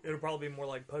 It'll probably be more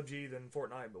like PUBG than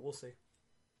Fortnite, but we'll see.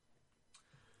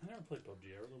 I never played PUBG.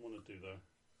 I really want to do, though.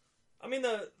 I mean,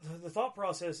 the thought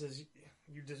process is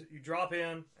you drop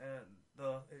in and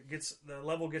the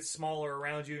level gets smaller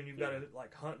around you, and you've got to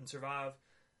hunt and survive.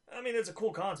 I mean, it's a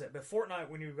cool concept, but Fortnite,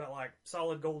 when you've got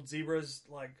solid gold zebras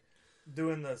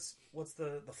doing the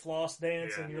floss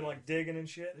dance, and you're digging and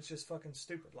shit, it's just fucking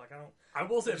stupid. I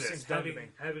will say this: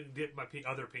 having dipped my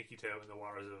other pinky toe in the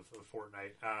waters of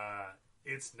Fortnite,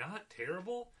 it's not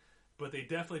terrible. But they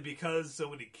definitely, because so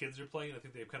many kids are playing, I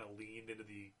think they've kind of leaned into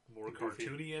the more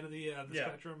cartoony end of the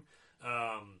spectrum.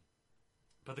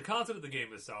 But the concept of the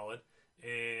game is solid.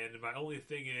 And my only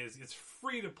thing is, it's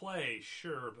free to play,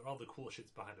 sure, but all the cool shit's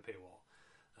behind the paywall.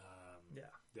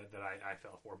 That I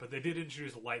fell for. But they did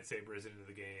introduce lightsabers into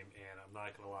the game, and I'm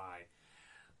not going to lie,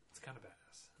 it's kind of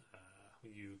badass.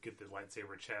 When you get the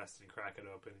lightsaber chest and crack it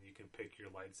open, and you can pick your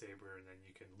lightsaber, and then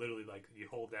you can literally, you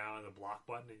hold down the block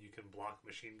button, and you can block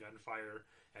machine gun fire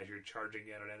as you're charging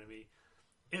at an enemy.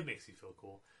 it makes you feel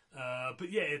cool.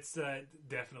 But yeah, it's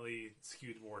definitely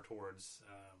skewed more towards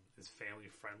as family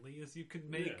friendly as you could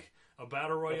make a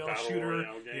battle royale shooter.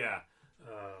 Royale game. Yeah,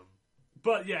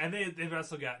 but yeah, and they've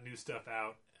also got new stuff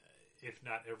out, if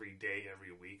not every day,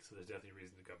 every week. So there's definitely a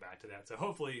reason to go back to that. So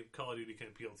hopefully, Call of Duty can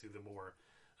appeal to the more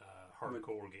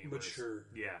hardcore gamers. Mature,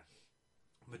 yeah,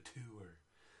 mature.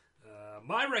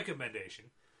 My recommendation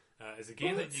is a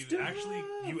game that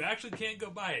you actually can't go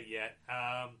buy it yet.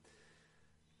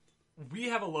 We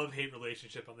have a love-hate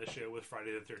relationship on this show with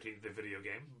Friday the 13th, the video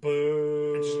game.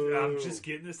 Boo! I'm just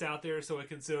getting this out there so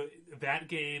that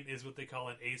game is what they call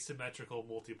an asymmetrical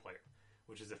multiplayer,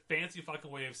 which is a fancy fucking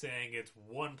way of saying it's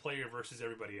one player versus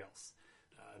everybody else.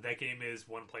 That game is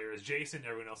one player is Jason,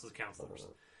 everyone else is counselors.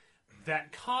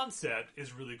 That concept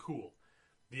is really cool.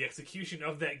 The execution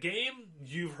of that game,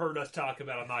 you've heard us talk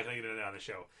about. I'm not going to get into it on the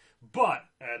show. But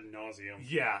ad nauseum.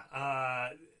 Yeah.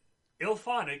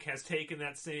 IllFonic has taken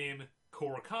that same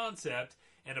core concept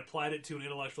and applied it to an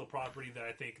intellectual property that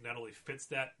I think not only fits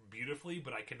that beautifully,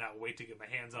 but I cannot wait to get my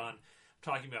hands on. I'm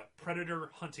talking about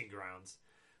Predator Hunting Grounds,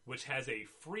 which has a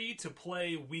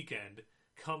free-to-play weekend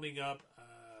coming up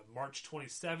March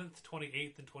 27th,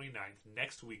 28th, and 29th,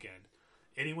 next weekend.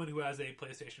 Anyone who has a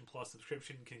PlayStation Plus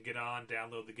subscription can get on,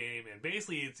 download the game, and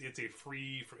basically it's a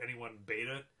free for anyone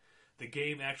beta. The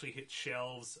game actually hits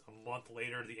shelves a month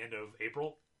later, the end of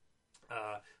April.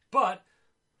 But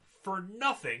for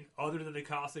nothing other than the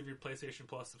cost of your PlayStation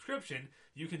Plus subscription,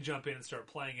 you can jump in and start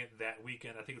playing it that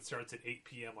weekend. I think it starts at 8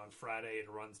 p.m. on Friday. It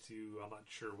runs to, I'm not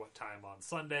sure what time on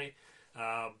Sunday.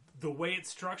 The way it's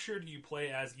structured, you play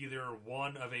as either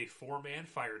one of a 4-man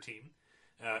fire team,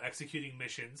 executing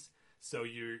missions. So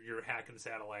you're hacking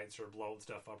satellites or blowing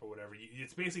stuff up or whatever.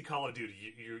 It's basically Call of Duty.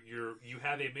 You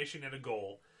have a mission and a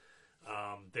goal.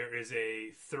 There is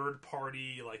a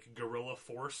third-party like guerrilla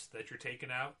force that you're taking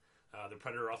out. The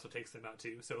Predator also takes them out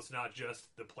too. So it's not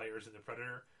just the players and the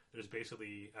Predator. There's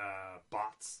basically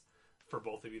bots for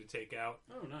both of you to take out.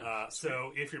 Oh, nice.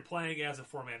 So if you're playing as a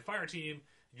 4-man fire team,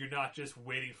 you're not just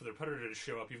waiting for the Predator to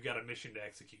show up. You've got a mission to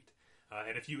execute.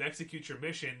 And if you execute your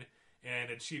mission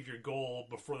and achieve your goal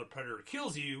before the Predator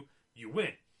kills you, you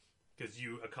win because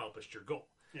you accomplished your goal.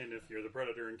 And if you're the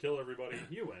Predator and kill everybody,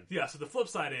 you win. Yeah, so the flip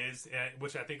side is,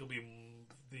 which I think will be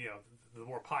the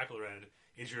more popular end,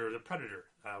 is you're the Predator,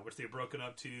 which they've broken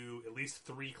up to at least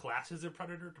 3 classes of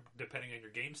Predator, depending on your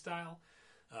game style.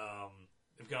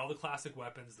 They've got all the classic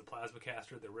weapons, the plasma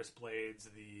caster, the wrist blades,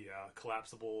 the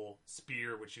collapsible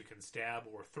spear, which you can stab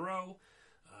or throw.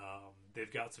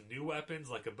 They've got some new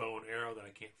weapons, like a bow and arrow that I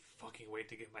can't fucking wait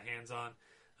to get my hands on.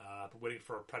 I've been waiting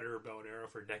for a Predator bow and arrow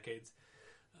for decades.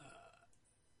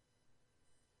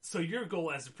 So your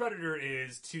goal as a Predator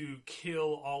is to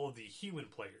kill all of the human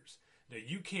players. Now,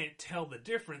 you can't tell the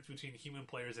difference between human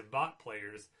players and bot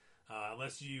players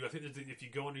unless I think if you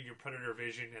go into your Predator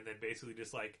vision and then basically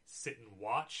just like sit and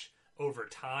watch over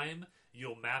time,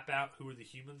 you'll map out who the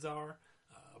humans are,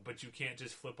 but you can't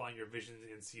just flip on your vision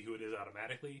and see who it is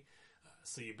automatically.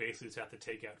 So you basically just have to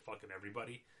take out fucking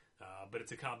everybody. But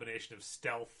it's a combination of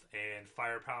stealth and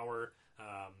firepower.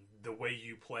 The way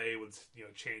you play would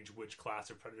change which class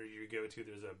of Predator you go to.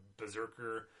 There's a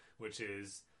Berserker, which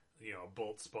is a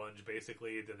bolt sponge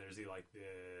basically. Then there's the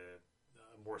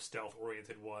more stealth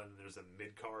oriented one. There's a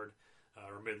mid card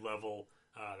or mid level.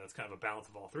 That's kind of a balance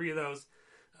of all 3 of those.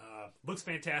 Looks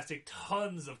fantastic.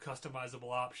 Tons of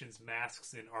customizable options,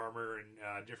 masks and armor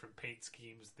and different paint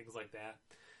schemes, things like that.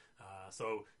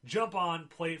 So jump on,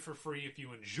 play it for free if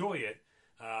you enjoy it.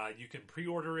 You can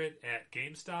pre-order it at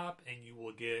GameStop, and you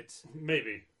will get...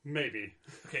 Maybe.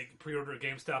 Okay, pre-order at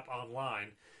GameStop online,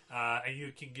 and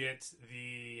you can get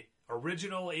the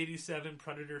original 87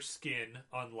 Predator skin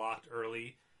unlocked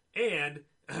early, and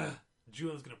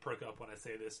Julian's going to perk up when I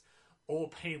say this,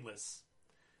 Old Painless,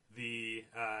 the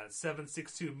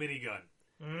 7.62 minigun.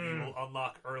 You will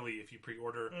unlock early if you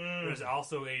pre-order. There's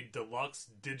also a deluxe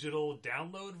digital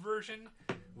download version,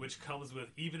 which comes with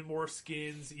even more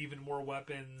skins, even more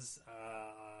weapons,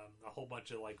 a whole bunch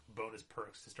of bonus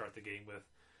perks to start the game with.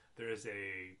 There's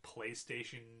a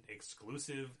PlayStation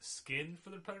exclusive skin for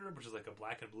the Predator, which is like a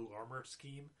black and blue armor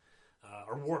scheme,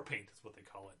 or war paint is what they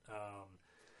call it.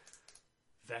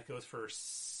 That goes for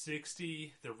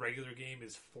 $60. The regular game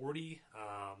is $40.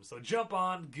 So jump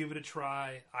on, give it a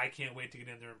try. I can't wait to get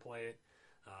in there and play it.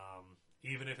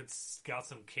 Even if it's got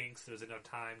some kinks, there's enough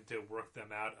time to work them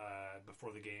out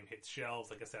before the game hits shelves.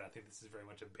 Like I said, I think this is very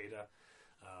much a beta.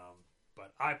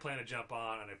 But I plan to jump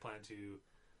on, and I plan to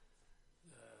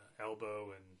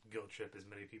elbow and guilt trip as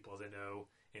many people as I know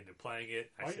into playing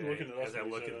it. As I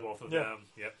look at both of them.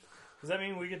 Yep. Does that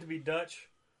mean we get to be Dutch?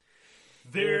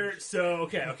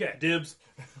 Okay. Dibs.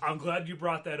 I'm glad you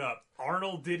brought that up.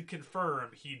 Arnold did confirm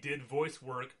he did voice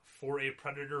work for a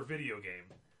Predator video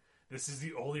game. This is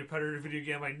the only Predator video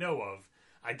game I know of.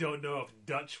 I don't know if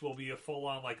Dutch will be a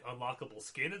full-on, like, unlockable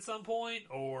skin at some point,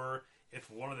 or if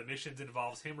one of the missions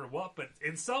involves him or what, but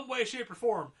in some way, shape, or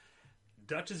form,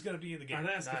 Dutch is going to be in the game. I'd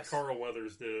ask if Carl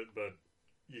Weathers did it, but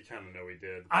you kind of know he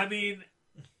did. I mean,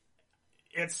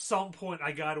 at some point,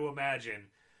 I got to imagine,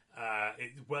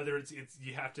 whether it's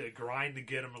you have to grind to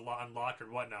get them unlocked or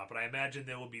whatnot, but I imagine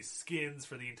there will be skins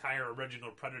for the entire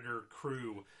original Predator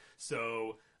crew,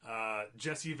 so...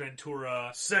 Jesse Ventura,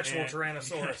 sexual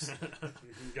Tyrannosaurus,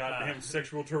 goddamn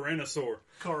sexual Tyrannosaur,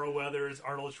 Carl Weathers,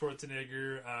 Arnold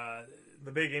Schwarzenegger,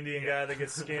 the big Indian guy that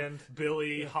gets skinned,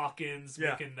 Billy Hawkins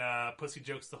making pussy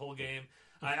jokes the whole game.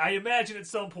 I imagine at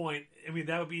some point, I mean,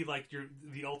 that would be like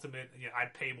the ultimate.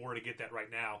 I'd pay more to get that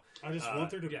right now. I just want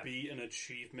there to be an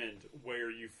achievement where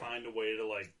you find a way to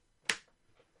like.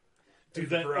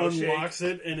 That unlocks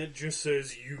it, and it just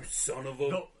says "You son of a."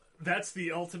 No, that's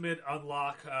the ultimate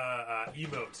unlock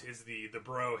emote. Is the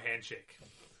bro handshake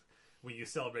when you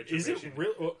celebrate your mission. Is it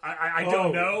real? I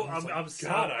don't know.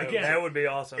 Again, that would be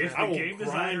awesome. If I will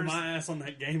grind my ass on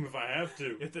that game if I have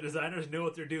to. If the designers know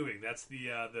what they're doing, that's the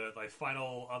like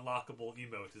final unlockable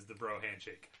emote is the bro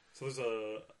handshake. So there's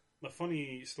a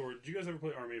funny story. Did you guys ever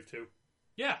play Army of Two?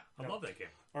 Yeah, I love that game.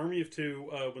 Army of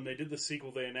Two, when they did the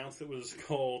sequel, they announced it was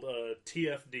called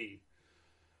TFD.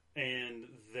 And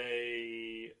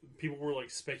people were like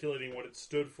speculating what it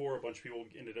stood for. A bunch of people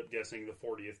ended up guessing the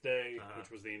 40th day, which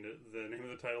was the name of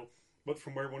the title. But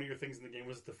from where one of your things in the game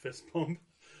was the fist bump,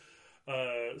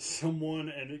 someone,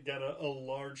 and it got a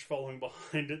large following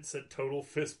behind it, said total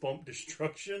fist bump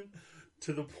destruction,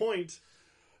 to the point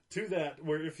to that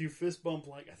where if you fist bump,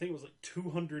 like, I think it was like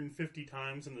 250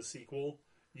 times in the sequel,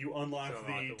 you unlock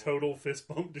the total fist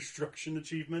bump destruction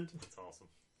achievement. That's awesome.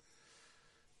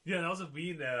 Yeah, that was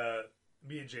me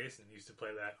and Jason used to play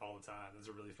that all the time. It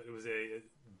was it was a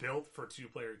built for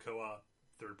 2-player co-op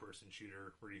third-person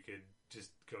shooter where you could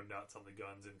just go nuts on the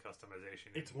guns and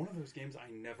customization. It's one of those games I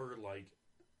never like.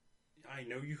 I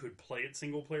know you could play it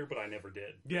single player, but I never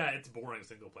did. Yeah, it's boring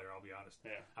single player. I'll be honest.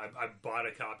 Yeah, I bought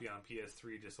a copy on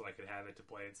PS3 just so I could have it to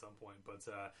play at some point. But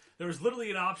there was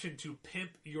literally an option to pimp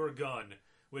your gun,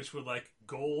 which would like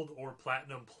gold or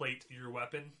platinum plate your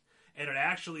weapon. And it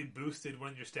actually boosted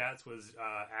when your stats was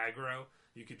aggro.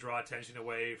 You could draw attention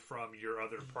away from your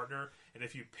other partner. And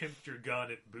if you pimped your gun,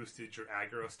 it boosted your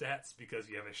aggro stats because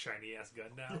you have a shiny-ass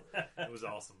gun now. It was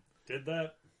awesome. Did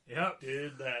that? Yep.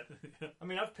 Did that. I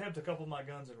mean, I've pimped a couple of my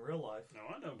guns in real life. No,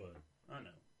 I know, bud. I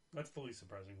know. That's the least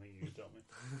surprising thing you can tell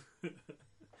me.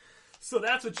 So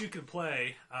that's what you can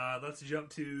play. Let's jump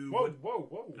to...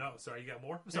 Whoa. No, sorry, you got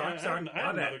more? Sorry.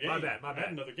 My bad. I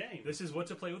had another game. This is what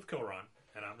to play with Koron.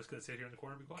 And I'm just going to sit here in the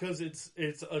corner and be quiet. Because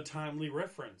it's a timely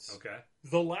reference. Okay.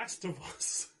 The Last of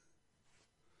Us.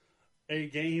 A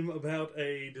game about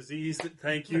a disease that...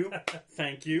 Thank you.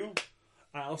 Thank you.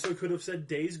 I also could have said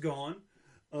Days Gone.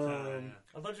 I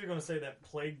thought you were going to say that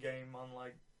plague game on,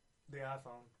 like, the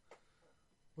iPhone.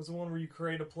 Was the one where you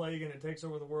create a plague and it takes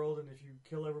over the world, and if you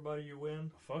kill everybody, you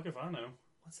win? Fuck if I know.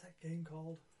 What's that game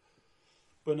called?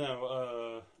 But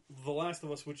no, The Last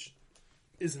of Us, which...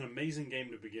 is an amazing game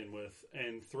to begin with,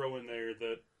 and throw in there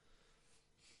that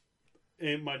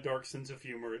in my dark sense of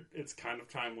humor, it's kind of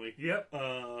timely. Yep.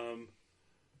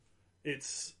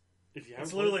 It's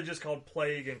literally just called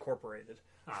Plague Incorporated.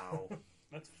 Oh,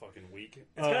 that's fucking weak.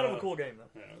 It's kind of a cool game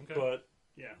though. Yeah, okay. But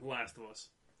yeah, Last of Us.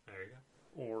 There you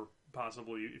go. Or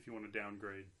possibly, if you want to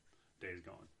downgrade, Days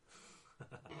Gone.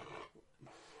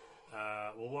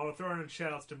 Well, while we're throwing in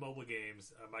shout-outs to mobile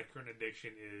games, my current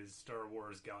addiction is Star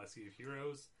Wars Galaxy of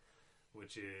Heroes,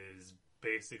 which is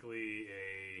basically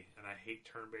and I hate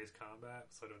turn-based combat,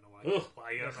 so I don't know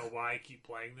why I keep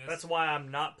playing this. That's why I'm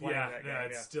not playing that game.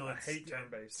 I hate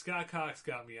turn-based. Scott Cox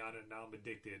got me on it, and now I'm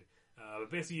addicted.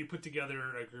 But basically, you put together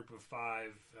a group of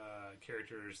 5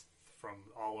 characters from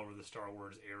all over the Star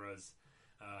Wars eras.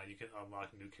 You can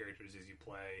unlock new characters as you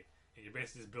play. And you're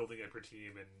basically just building up your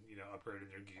team and,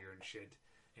 upgrading their gear and shit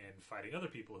and fighting other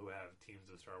people who have teams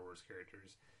of Star Wars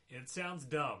characters. And it sounds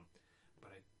dumb,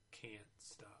 but I can't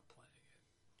stop playing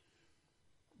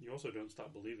it. You also don't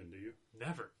stop believing, do you?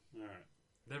 Never. All right.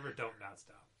 Never don't not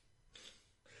stop.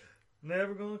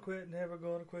 Never gonna quit, never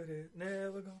gonna quit it,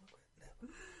 never gonna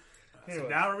quit, never. So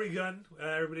now are we done?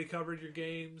 Everybody covered your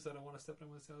games. I don't want to step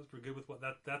on myself. We're good with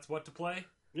that's what to play?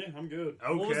 Yeah, I'm good.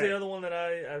 Okay. What was the other one that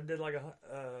I did, like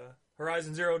a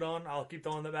Horizon Zero Dawn? I'll keep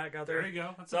throwing that back out there. There you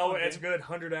go. It's a good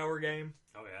 100-hour game.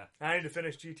 Oh, yeah. I need to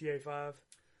finish GTA 5.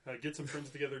 Get some friends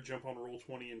together, jump on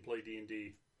Roll20 and play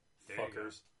D&D. There you go.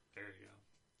 Fuckers. There you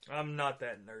go. I'm not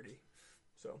that nerdy,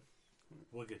 so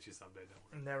We'll get you someday. Don't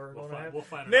worry. never We'll gonna find- happen. we'll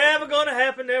find an never RPG. gonna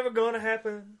happen. Never gonna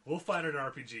happen. We'll find an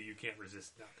RPG you can't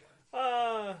resist not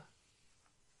playing.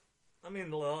 I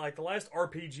mean, like the last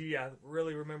RPG I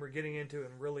really remember getting into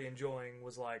and really enjoying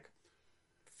was like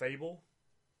Fable.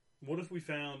 What if we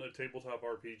found a tabletop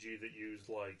RPG that used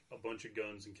like a bunch of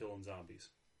guns and killing zombies?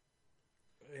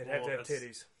 It had Well, to have that's-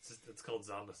 titties. It's called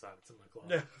Zombicide. It's in my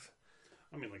closet.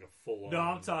 I mean, like a full on. No,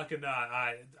 I'm talking.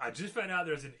 I just found out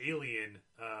there's an Alien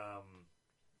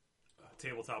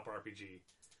tabletop RPG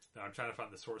that I'm trying to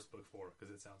find the source book for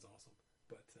because it sounds awesome.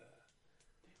 But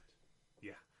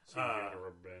yeah, So you got a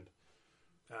rubber band.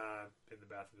 in the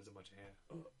bathroom there's a bunch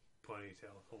of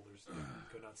ponytail holders.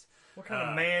 Go nuts. What kind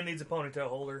of man needs a ponytail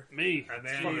holder? Me. And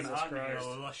then Jesus Christ.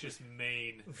 a luscious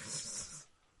mane.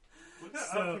 Look how out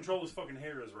So- of control his fucking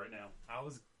hair is right now. I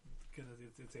was gonna.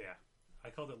 It's yeah. I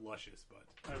called it luscious, but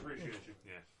I appreciate you.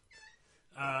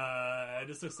 yeah. It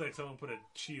just looks like someone put a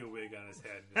Chia wig on his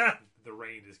head. And the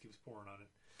rain just keeps pouring on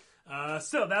it.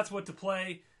 So that's what to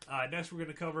play. Next, we're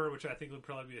going to cover, which I think would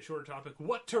probably be a shorter topic,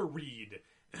 what to read.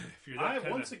 If you're that I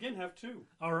kinda... once again have two.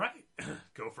 All right,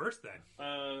 go first then.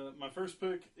 My first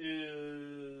pick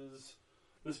is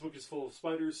this book is full of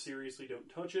spiders. Seriously, don't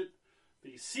touch it.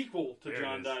 The sequel to There it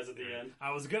John is. Dies at the There. End.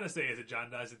 I was going to say, is it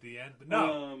John Dies at the End? But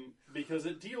no. Because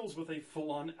it deals with a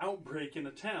full-on outbreak in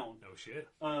a town. No shit.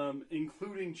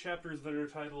 Including chapters that are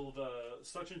titled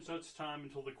Such and Such Time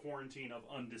Until the Quarantine of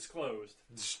Undisclosed.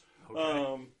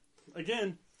 Okay.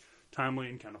 Again, timely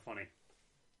and kind of funny.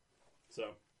 So,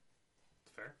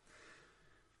 Fair.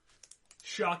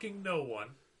 Shocking no one.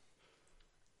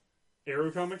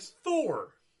 Arrow Comics?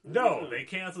 Thor. No, they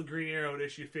canceled Green Arrow at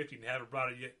issue 50 and haven't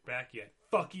brought it back yet.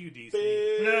 Fuck you, DC.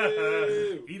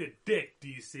 Boo! Eat a dick,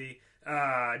 DC.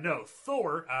 No,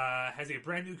 Thor has a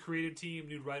brand new creative team,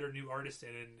 new writer, new artist,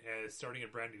 and starting a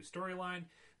brand new storyline.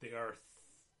 They are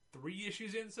 3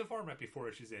 issues in so far, might be 4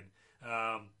 issues in.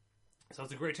 So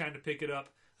it's a great time to pick it up.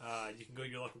 You can go to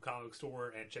your local comic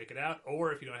store and check it out,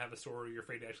 or if you don't have a store or you're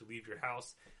afraid to actually leave your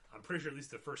house, I'm pretty sure at least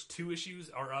the first 2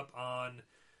 issues are up on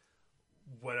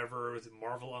whatever, was it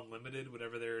Marvel Unlimited,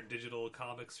 whatever their digital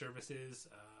comic service is.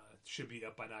 Should be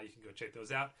up by now. You can go check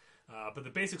those out. But the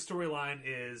basic storyline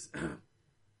is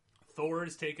Thor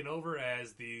is taken over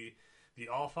as the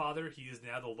Allfather. He is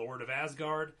now the Lord of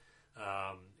Asgard.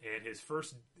 And his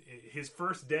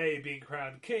first day being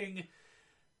crowned king,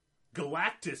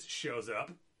 Galactus shows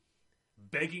up,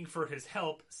 begging for his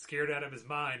help, scared out of his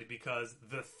mind because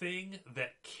the thing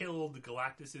that killed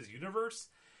Galactus' universe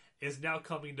is now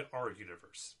coming to our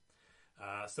universe.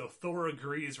 So Thor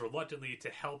agrees reluctantly to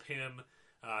help him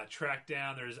track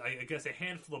down. There's, I guess, a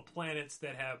handful of planets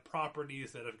that have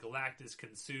properties that if Galactus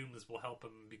consumes will help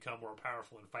him become more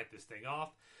powerful and fight this thing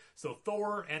off. So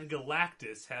Thor and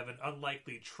Galactus have an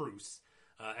unlikely truce.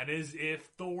 And as if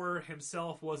Thor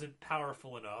himself wasn't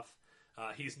powerful enough,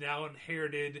 he's now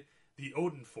inherited the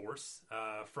Odin Force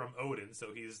from Odin.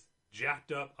 So he's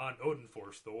jacked up on Odin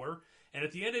Force, Thor. And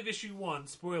at the end of issue 1,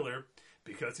 spoiler,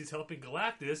 because he's helping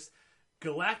Galactus,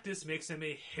 Galactus makes him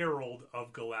a herald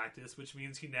of Galactus, which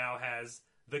means he now has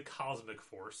the Cosmic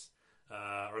Force.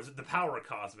 Or is it the Power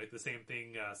Cosmic, the same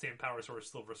thing, same power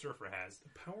source Silver Surfer has.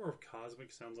 The Power of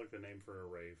Cosmic sounds like the name for a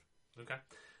rave.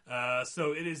 Okay.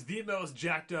 So it is the most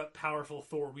jacked up, powerful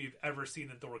Thor we've ever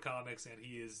seen in Thor comics, and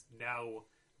he is now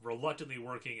reluctantly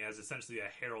working as essentially a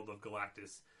herald of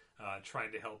Galactus,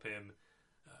 trying to help him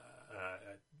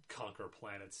conquer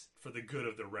planets for the good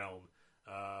of the realm.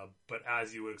 But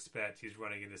as you would expect, he's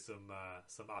running into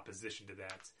some opposition to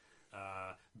that.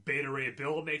 Beta Ray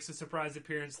Bill makes a surprise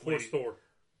appearance. Horse Thor.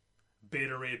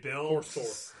 Beta Ray Bill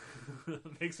Horse Thor.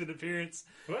 makes an appearance.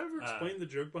 Have I ever explained the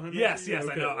joke behind that? Yes, to you?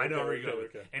 I know where you're going.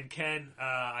 Okay. And Ken,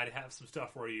 I'd have some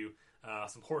stuff for you,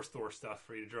 some Horse Thor stuff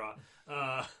for you to draw.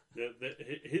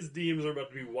 His DMs are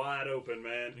about to be wide open,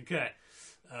 man. Okay.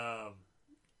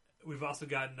 We've also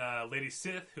gotten Lady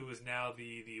Sith, who is now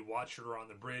the Watcher on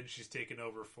the bridge. She's taken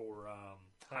over for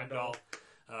Heimdall.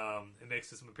 It makes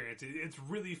some appearances. It's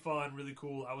really fun, really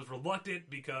cool. I was reluctant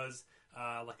because,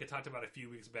 like I talked about a few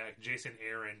weeks back, Jason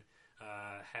Aaron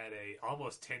had a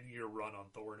almost 10-year run on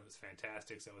Thor, and it was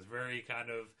fantastic. So I was very kind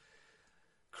of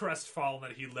crestfallen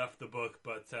that he left the book,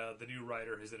 but the new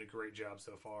writer has done a great job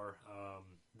so far.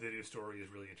 The new story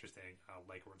is really interesting. I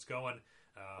like where it's going.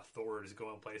 Thor is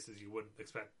going places you wouldn't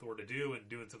expect Thor to do and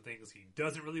doing some things he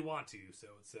doesn't really want to, so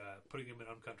it's putting him in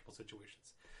uncomfortable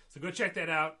situations. So go check that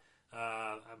out.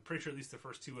 I'm pretty sure at least the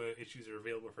first 2 issues are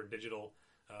available for digital,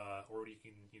 or you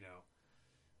can,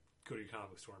 go to your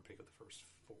comic store and pick up the first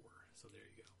 4. So there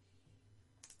you go.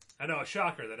 I know, a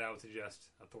shocker that I would suggest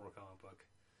a Thor comic book.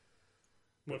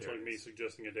 Much there like it me is.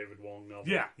 suggesting a David Wong novel.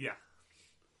 Yeah, yeah.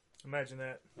 Imagine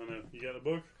that. I know. You got a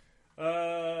book?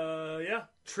 Yeah.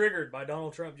 Triggered by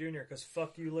Donald Trump Jr. because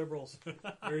fuck you liberals.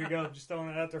 There you go. Just throwing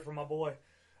it out there for my boy.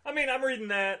 I mean, I'm reading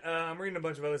that. I'm reading a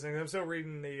bunch of other things. I'm still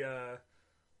reading the,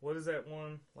 what is that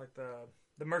one? Like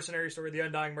the Mercenary Story, the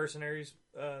Undying Mercenaries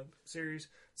series.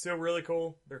 Still really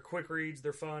cool. They're quick reads.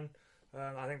 They're fun.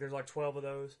 I think there's like 12 of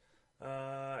those.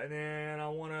 And then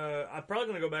I'm probably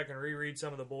going to go back and reread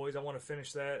some of The Boys. I want to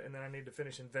finish that, and then I need to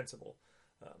finish Invincible.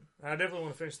 I definitely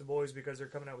want to finish The Boys because they're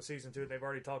coming out with season 2. They've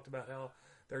already talked about how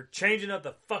they're changing up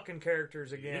the fucking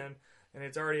characters again, and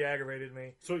it's already aggravated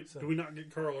me. So, do we not get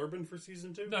Carl Urban for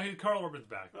season 2? No, Carl Urban's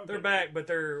back. Okay. They're back, but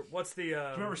what's the... Do you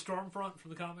remember Stormfront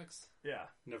from the comics? Yeah.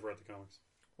 Never read the comics.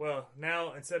 Well,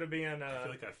 now, instead of being... I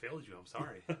feel like I failed you. I'm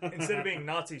sorry. instead of being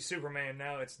Nazi Superman,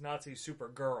 now it's Nazi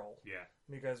Supergirl. Yeah.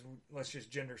 Because let's just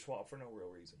gender swap for no real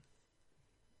reason.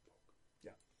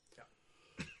 Yeah. Yeah.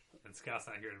 And Scott's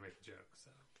not here to make the joke, so...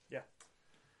 Yeah.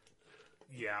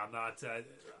 Yeah, I'm not...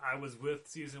 I was with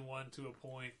season 1 to a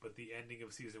point, but the ending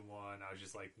of season 1, I was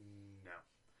just like, no.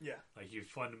 Yeah. Like, you've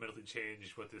fundamentally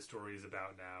changed what this story is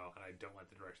about now, and I don't like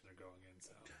the direction they're going in,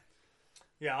 so...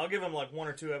 Yeah, I'll give them like 1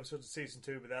 or 2 episodes of season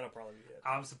 2, but that'll probably be it.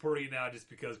 I'm supporting it now just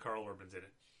because Carl Urban's in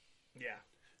it. Yeah.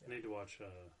 I need to watch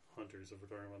Hunters if we're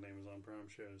talking about Amazon Prime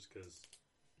shows, because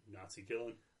Nazi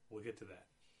killing. We'll get to that.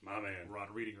 My man. We're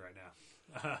on reading right now.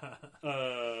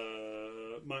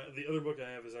 The other book I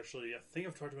have is actually, I think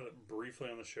I've talked about it briefly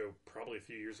on the show probably a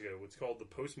few years ago. It's called The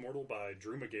Postmortal by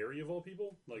Drew Magary, of all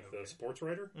people, the sports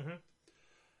writer. Mm-hmm.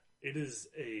 It is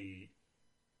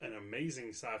an amazing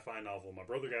sci-fi novel. My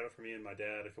brother got it for me and my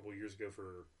dad a couple years ago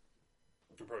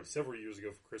probably several years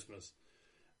ago for Christmas.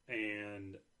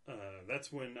 And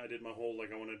that's when I did my whole, I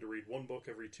wanted to read one book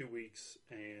every 2 weeks,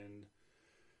 and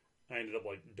I ended up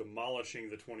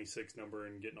demolishing the 26 number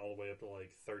and getting all the way up to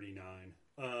 39.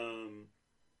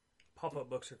 Pop-up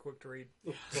books are quick to read.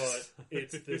 But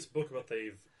it's this book about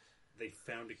they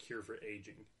found a cure for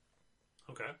aging.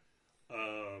 Okay.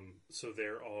 So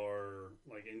there are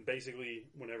and basically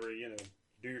whenever you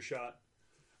do your shot,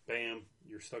 bam,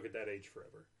 you're stuck at that age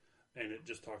forever. And it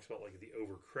just talks about the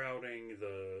overcrowding,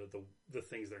 the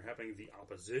things that are happening, the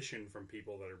opposition from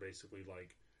people that are basically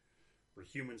we're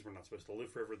humans, we're not supposed to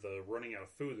live forever, the running out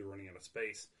of food, the running out of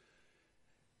space.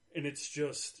 And it's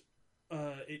just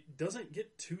it doesn't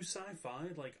get too sci-fi.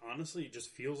 Honestly, it just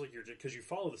feels like you're because you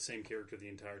follow the same character the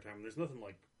entire time, and there's nothing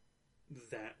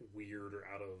that weird or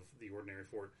out of the ordinary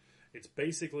for it. It's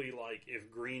basically if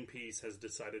Greenpeace has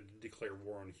decided to declare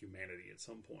war on humanity at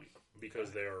some point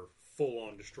because they are full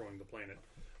on destroying the planet.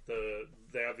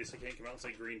 They obviously can't come out and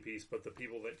say Greenpeace, but the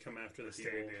people that come after the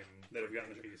people that have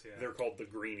gotten they're called the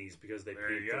Greenies because they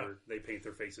paint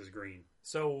their faces green.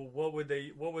 So what would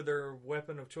their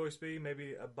weapon of choice be?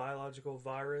 Maybe a biological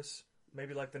virus?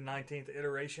 Maybe the 19th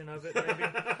iteration of it, maybe?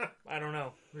 I don't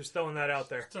know. I'm just throwing that out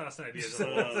there. Toss ideas. See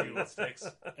what sticks.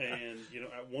 And,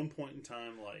 at one point in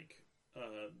time,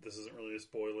 this isn't really a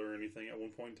spoiler or anything, at one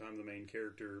point in time, the main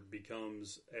character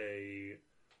becomes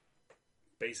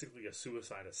basically a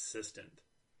suicide assistant.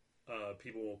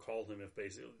 People will call him if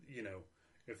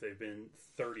they've been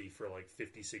 30 for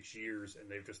 56 years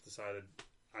and they've just decided,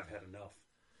 I've had enough.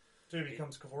 So he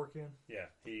becomes Kevorkian? Yeah,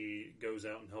 he goes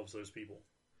out and helps those people.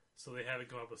 So they haven't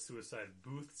come up with suicide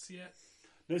booths yet?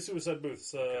 No suicide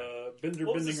booths. Bending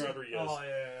Rodriguez. Oh,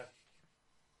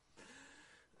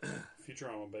 yeah.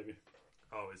 Futurama, baby.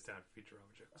 Oh, it's time for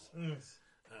Futurama jokes.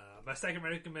 My second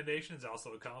recommendation is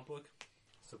also a comic book.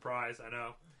 Surprise, I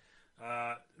know.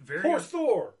 Horse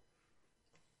Thor!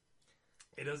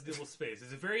 It does deal with space.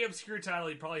 It's a very obscure title.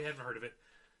 You probably haven't heard of it.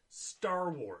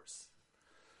 Star Wars.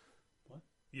 What?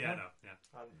 Yeah, no.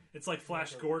 Yeah. It's like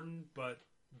Flash Gordon, but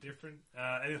different.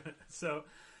 Anyway, so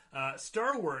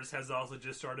Star Wars has also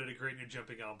just started a great new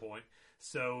jumping on point.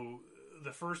 So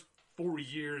the first 4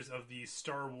 years of the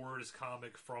Star Wars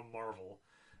comic from Marvel,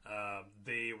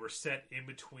 they were set in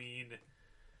between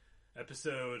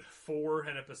episode 4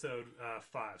 and episode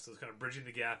 5. So it's kind of bridging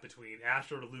the gap between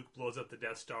after Luke blows up the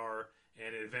Death Star,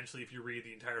 and eventually, if you read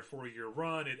the entire 4-year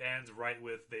run, it ends right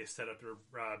with they set up their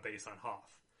base on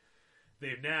Hoth.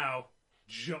 They've now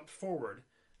jumped forward.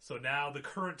 So now the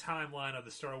current timeline of the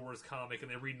Star Wars comic,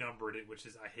 and they renumbered it, which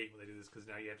is, I hate when they do this because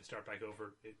now you have to start back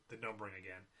over the numbering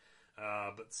again.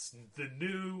 But the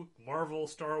new Marvel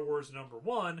Star Wars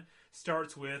 #1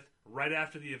 starts with right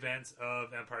after the events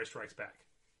of Empire Strikes Back.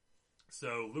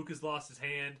 So Luke has lost his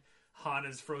hand, Han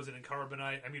is frozen in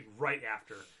carbonite. I mean, right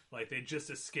after. They just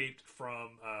escaped from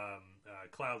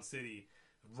Cloud City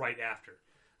right after.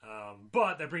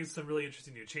 But that brings some really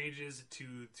interesting new changes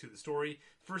to the story.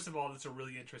 First of all, it's a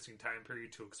really interesting time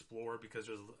period to explore because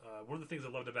there's one of the things I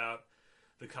loved about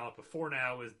the comic before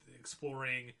now is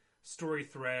exploring story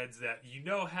threads that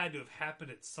had to have happened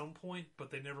at some point,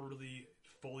 but they never really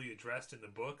fully addressed in the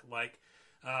book. Like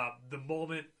the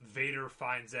moment Vader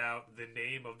finds out the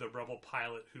name of the rebel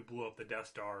pilot who blew up the Death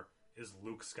Star is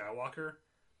Luke Skywalker.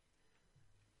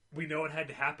 We know it had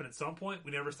to happen at some point.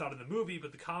 We never saw it in the movie,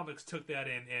 but the comics took that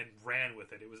in and ran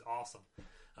with it. It was awesome.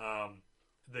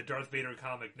 The Darth Vader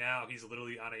comic now, he's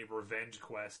literally on a revenge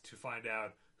quest to find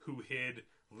out who hid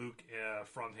Luke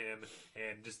from him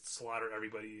and just slaughter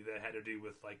everybody that had to do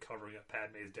with like covering up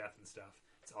Padme's death and stuff.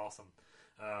 It's awesome.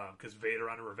 Because Vader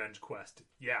on a revenge quest.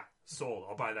 Yeah, sold.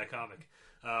 I'll buy that comic.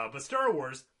 But Star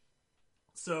Wars.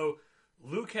 So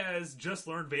Luke has just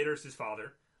learned Vader's his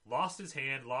father. Lost his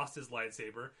hand, lost his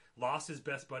lightsaber, lost his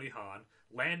best buddy Han.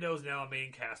 Lando's now a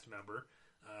main cast member.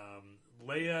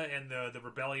 Leia and the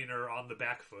rebellion are on the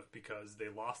back foot because they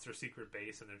lost their secret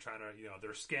base and they're trying to,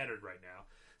 they're scattered right now.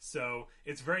 So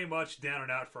it's very much down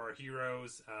and out for our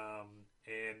heroes,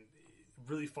 and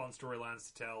really fun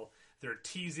storylines to tell. They're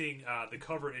teasing the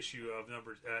cover issue of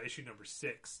issue number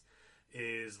 6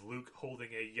 is Luke holding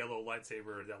a yellow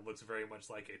lightsaber that looks very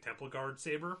much like a Temple Guard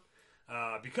saber.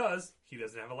 Because he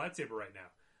doesn't have a lightsaber right now.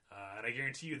 And I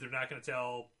guarantee you they're not going to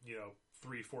tell,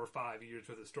 3, 4, 5 years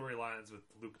worth of storylines with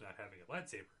Luke not having a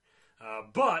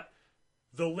lightsaber. But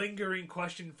the lingering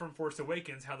question from Force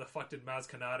Awakens, how the fuck did Maz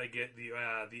Kanata get the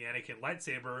Anakin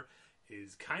lightsaber,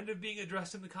 is kind of being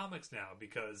addressed in the comics now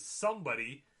because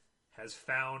somebody has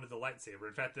found the lightsaber.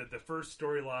 In fact, the first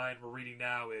storyline we're reading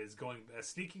now is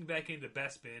sneaking back into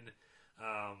Bespin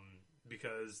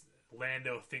because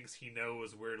Lando thinks he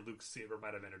knows where Luke's saber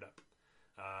might have ended up.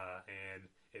 And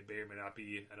it may or may not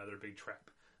be another big trap.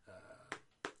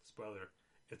 Spoiler,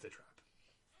 it's a trap.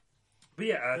 But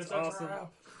yeah, it's awesome.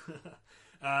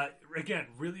 Again,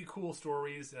 really cool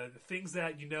stories. Things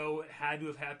that had to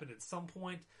have happened at some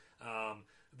point.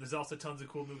 There's also tons of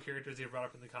cool new characters they brought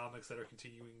up in the comics that are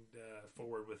continuing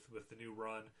forward with the new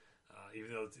run.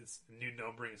 Even though it's new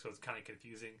numbering, so it's kind of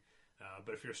confusing.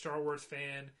 But if you're a Star Wars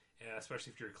fan,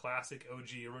 especially if you're a classic OG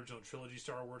original trilogy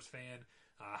Star Wars fan,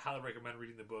 highly recommend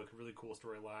reading the book. Really cool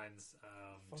storylines,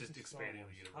 just expanding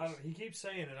the universe. He keeps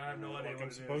saying it. I have no idea what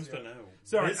I'm supposed to know.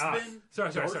 Sorry,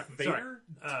 Darth Vader?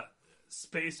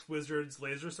 Space Wizards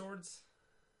laser swords.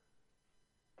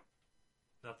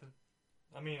 Nothing.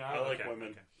 I mean, I like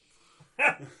women.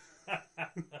 Okay.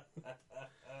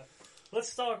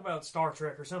 Let's talk about Star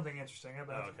Trek or something interesting. How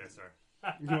about? Okay, sorry.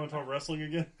 You want to talk wrestling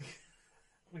again?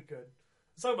 We could.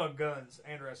 Let's talk about guns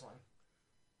and wrestling.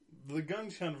 The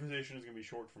guns conversation is going to be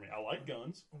short for me. I like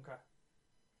guns. Okay.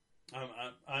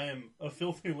 I am a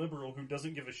filthy liberal who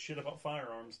doesn't give a shit about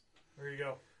firearms. There you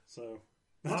go. So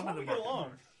that's why we get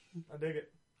along. I dig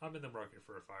it. I'm in the market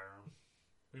for a firearm.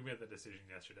 We made that decision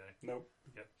yesterday. Nope.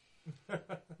 Yep.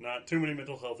 Not too many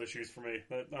mental health issues for me.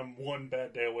 I'm one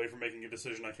bad day away from making a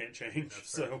decision I can't change.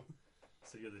 So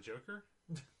you're the Joker?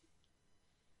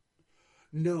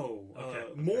 No.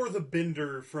 Okay. More the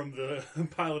Bender from the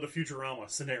pilot of Futurama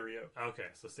scenario. Okay,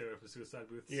 so stay away from suicide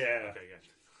booths? Yeah. Okay,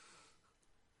 gotcha.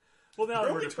 Well, now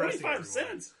They're we're only depressing 25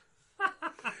 everyone. cents.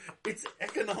 It's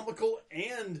economical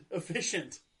and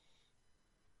efficient.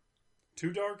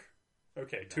 Too dark?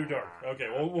 Okay, too dark. Okay,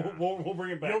 we'll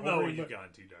bring it back. You'll know when you've gone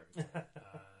too dark.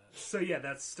 So yeah,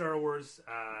 that's Star Wars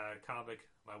comic,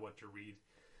 my what to read.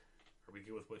 Are we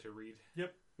good with what to read?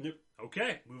 Yep.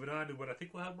 Okay, moving on to what I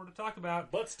think we'll have more to talk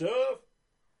about. Butt stuff.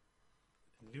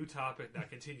 New topic, not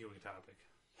continuing topic.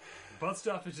 Butt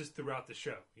stuff is just throughout the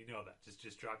show. You know that.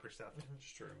 Just drop your stuff.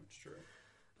 It's true.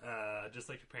 Just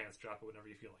like your pants, drop it whenever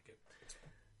you feel like it.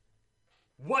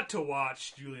 What to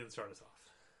watch? Julian, start us off.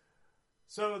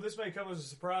 So this may come as a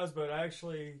surprise, but I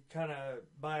actually kind of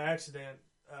by accident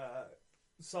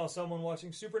saw someone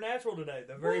watching Supernatural today,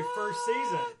 the very first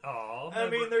season. Oh, I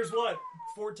mean, there's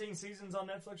 14 seasons on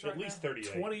Netflix right now? At least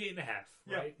 38. 28 and a half,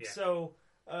 right? Yeah. So,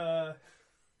 how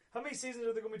many seasons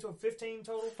are there going to be total? 15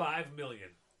 total? 5 million.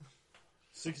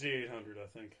 6,800, I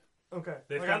think. Okay.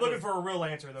 They've I'm looking for a real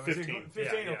answer, though. 15.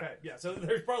 15? Yeah. Okay. Yeah, so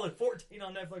there's probably 14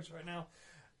 on Netflix right now.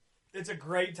 It's a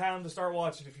great time to start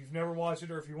watching if you've never watched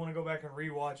it or if you want to go back and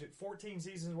rewatch it. 14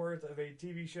 seasons worth of a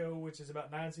TV show, which is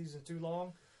about 9 seasons too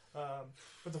long.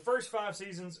 But the first 5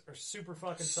 seasons are super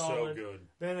fucking solid. So good.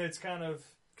 Then it's kind of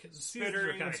Seasons are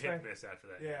kind of hit and miss after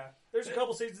that. Yeah. There's a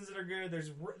couple seasons that are good.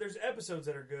 There's episodes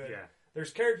that are good. Yeah.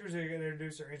 There's characters that are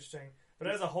introduced that are interesting. But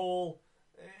as a whole,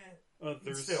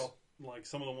 still. like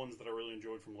some of the ones that I really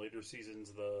enjoyed from later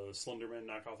seasons. The Slenderman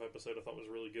knockoff episode I thought was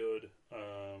really good.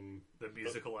 The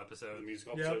musical episode. The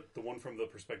musical Yep. episode. The one from the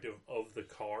perspective of the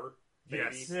car. Baby.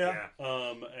 Yes. Yeah.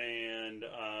 And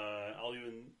I'll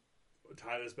even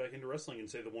tie this back into wrestling and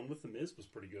say the one with The Miz was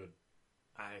pretty good.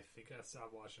 I think I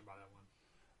stopped watching by that one.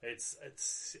 It's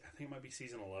I think it might be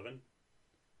season 11.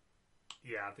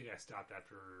 Yeah, I think I stopped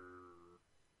after.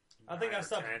 I think 9 I or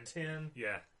stopped 10. at 10.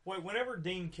 Yeah. Wait, whenever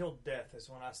Dean killed Death is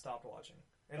when I stopped watching.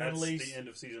 And That's at least the end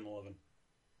of season 11.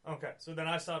 Okay, so then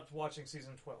I stopped watching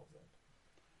season 12 then.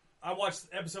 I watched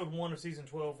episode 1 of season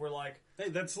 12 where like Hey,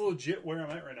 that's legit where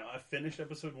I'm at right now. I finished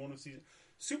episode 1 of season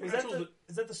Supernatural.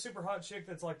 is that the super hot chick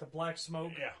that's like the black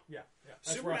smoke? Yeah. Yeah.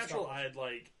 That's where I Supernatural,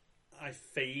 stopped. I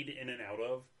fade in and out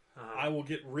of. Uh-huh. I will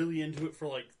get really into it for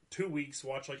like 2 weeks,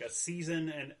 watch like a season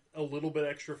and a little bit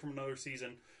extra from another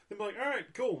season, then be like, all right,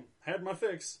 cool, had my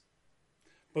fix.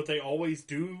 But they always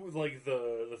do like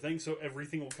the thing, so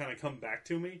everything will kind of come back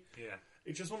to me. Yeah.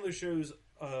 It's just one of those shows.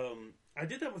 I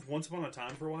did that with Once Upon a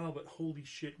Time for a while, but holy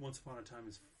shit, Once Upon a Time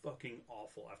is fucking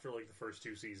awful after like the first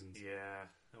 2 seasons. Yeah.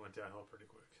 That went downhill pretty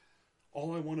quick.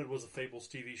 All I wanted was a Fables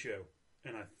TV show,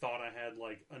 and I thought I had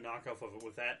like a knockoff of it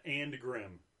with that and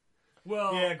Grimm.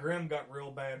 Well, Yeah, Grimm got real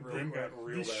bad real Grimm quick. got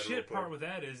real the bad. shit real part quick. with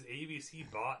that is ABC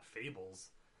bought Fables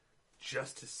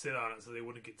just to sit on it so they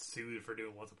wouldn't get sued for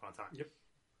doing Once Upon a Time. Yep.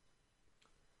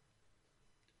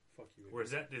 Fuck you.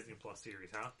 Where's that Disney Plus series,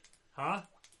 huh? Huh?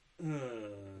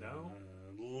 No.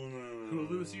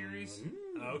 Hulu series?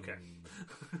 Oh, okay.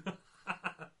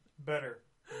 Better.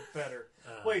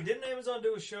 Wait, didn't Amazon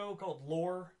do a show called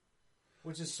Lore?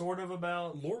 Which is sort of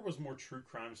about... Lore was more true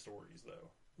crime stories, though.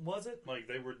 Was it? Like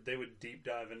they would deep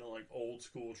dive into like old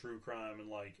school true crime and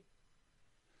like.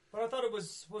 But I thought it was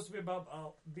supposed to be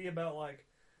about like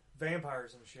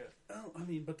vampires and shit. Oh, I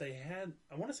mean, but they had.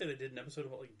 I want to say they did an episode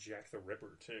about like Jack the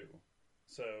Ripper too.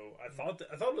 So I thought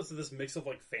it was this mix of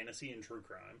like fantasy and true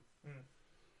crime. Mm.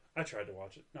 I tried to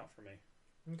watch it, not for me.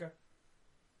 Okay.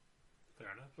 Fair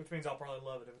enough. Which means I'll probably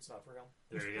love it if it's not for him.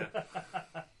 There you go.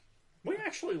 We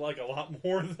actually like a lot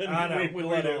more than I know, we we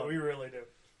let do. on. We really do.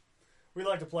 We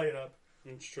like to play it up.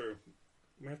 It's true.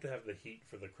 We have to have the heat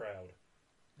for the crowd.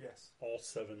 Yes. All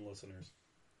 7 listeners.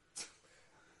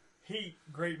 Heat,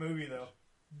 great movie though.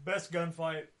 Best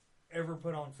gunfight ever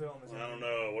put on film. Is I don't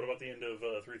know. What about the end of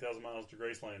 3,000 Miles to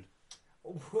Graceland?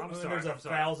 I'm sorry, There's a I'm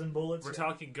sorry. 1,000 bullets. We're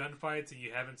talking gunfights, and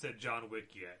you haven't said John Wick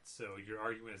yet, so your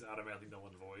argument is automatically null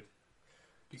and void.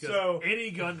 Because So-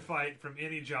 any gunfight from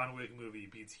any John Wick movie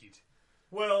beats Heat.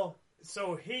 Well,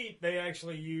 so Heat they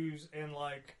actually use in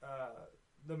like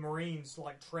the Marines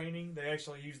like training. They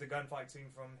actually use the gunfight scene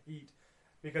from Heat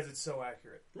because it's so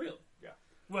accurate. Really?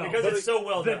 Well, Because it's so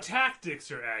well the done. tactics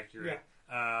are accurate.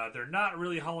 They're not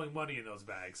really hauling money in those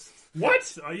bags.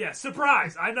 What? Yeah,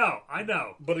 surprise! I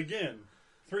know. But again,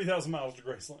 3,000 Miles to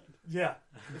Graceland. Yeah,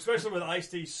 especially with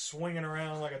Ice-T swinging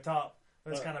around like a top.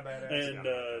 That's kind of badass. And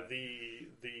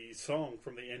the song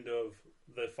from the end of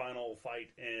the final fight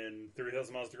in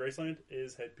 3,000 Miles to Graceland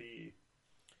is Head PE.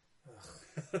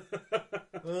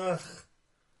 Ugh.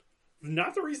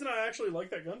 Not the reason I actually like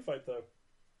that gunfight, though.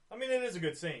 I mean, it is a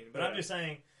good scene, but I'm Yeah. just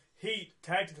saying, Heat,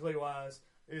 tactically wise,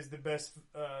 is the best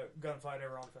gunfight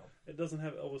ever on film. It doesn't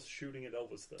have Elvis shooting at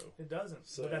Elvis, though. It doesn't,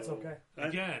 So, but that's okay.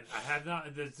 Again, I have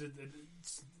not. There's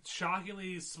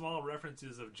shockingly small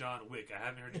references of John Wick. I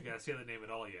haven't heard you guys say the name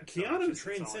at all yet. so Keanu it's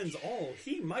all- transcends all.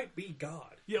 He might be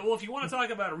God. Yeah, well, if you want to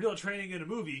talk about real training in a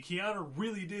movie, Keanu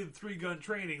really did 3-gun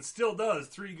training, still does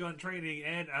 3-gun training,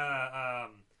 and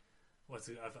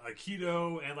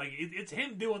Aikido, and like it's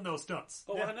him doing those stunts.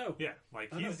 Oh, I know. Yeah,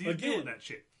 like I he's know. Again, doing that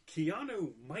shit.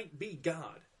 Keanu might be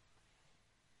God.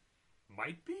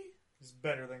 Might be. It's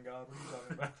better than God. What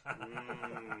are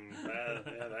you talking about?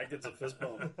 That gets a fist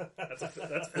bump.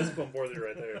 That's fist bump worthy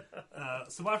right there.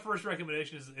 So my first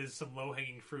recommendation is some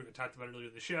low-hanging fruit. I talked about it earlier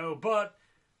in the show, but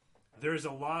there's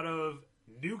a lot of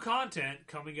new content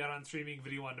coming out on streaming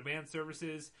video on demand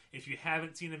services. If you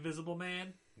haven't seen Invisible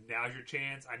Man, now's your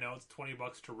chance. I know it's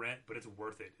 $20 to rent, but it's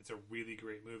worth it. It's a really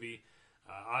great movie.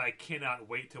 I cannot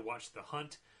wait to watch The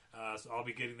Hunt. So I'll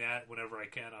be getting that whenever I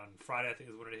can on Friday, I think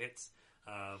is when it hits.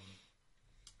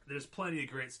 There's plenty of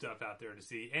great stuff out there to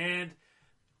see. And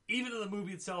even though the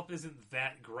movie itself isn't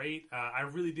that great, I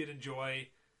really did enjoy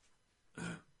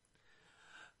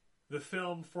the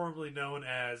film formerly known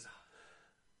as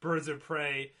Birds of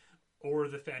Prey or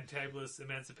The Fantabulous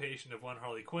Emancipation of One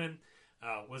Harley Quinn.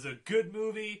 Was a good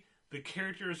movie. The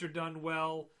characters are done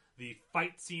well. The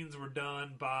fight scenes were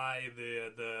done by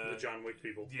the John Wick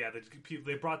people. Yeah, the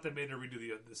people, they brought them in to redo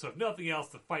the. So if nothing else,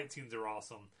 the fight scenes are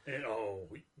awesome. And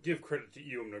we give credit to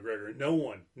Ewan McGregor. No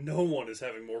one is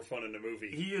having more fun in the movie.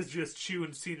 He is just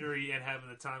chewing scenery and having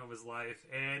the time of his life.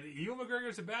 And Ewan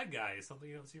McGregor's a bad guy. It's something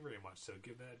you don't see very much. So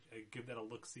give that a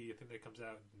look. See, I think that comes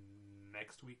out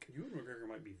next week. Ewan McGregor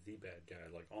might be the bad guy,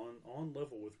 like on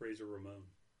level with Razor Ramon.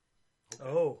 Okay.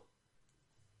 Oh,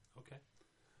 okay.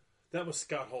 That was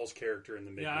Scott Hall's character in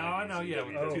the mid. Yeah, I know. Yeah,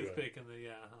 with the WWE. toothpick and the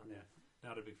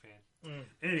Not a big fan. Mm.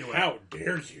 Anyway, How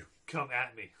dare you come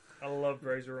at me? I loved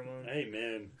Razor Ramon.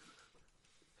 Amen.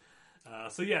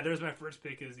 So yeah, there's my first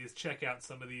pick is check out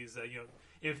some of these.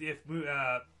 If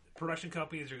production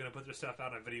companies are going to put their stuff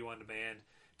out on video on demand,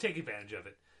 take advantage of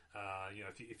it.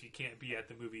 If you can't be at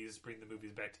the movies, bring the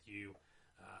movies back to you.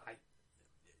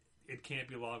 It can't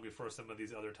be long before some of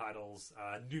these other titles.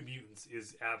 New Mutants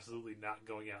is absolutely not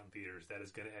going out in theaters. That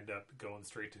is going to end up going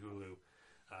straight to Hulu.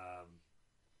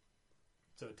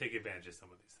 So take advantage of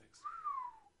some of these things.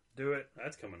 Do it.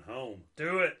 That's coming home.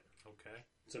 Do it. Okay.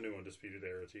 It's a new Undisputed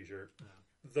Era t-shirt.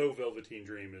 Though Velveteen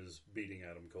Dream is beating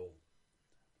Adam Cole.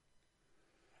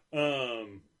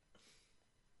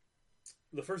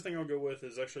 The first thing I'll go with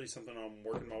is actually something I'm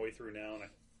working my way through now, and I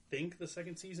think the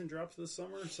second season drops this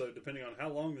summer, so depending on how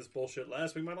long this bullshit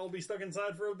lasts, we might all be stuck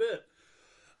inside for a bit.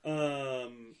 I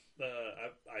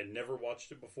never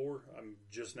watched it before. I'm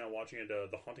just now watching it,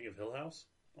 The Haunting of Hill House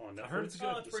on Netflix. I heard it's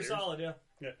good. Oh, it's pretty solid, yeah.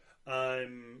 Yeah. I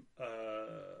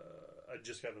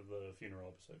just got to the funeral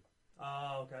episode.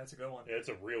 Oh, okay, that's a good one. Yeah, it's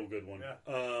a real good one. Yeah.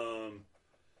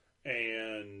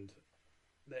 And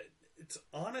that it's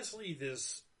honestly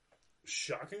this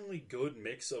shockingly good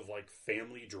mix of like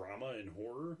family drama and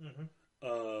horror. Mm-hmm.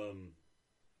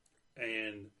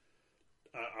 And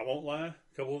I won't lie, a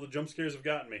couple of the jump scares have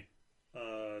gotten me.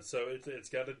 So it's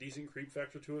got a decent creep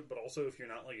factor to it, but also if you're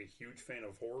not like a huge fan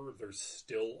of horror, there's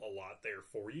still a lot there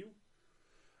for you.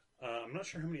 I'm not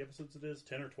sure how many episodes it is,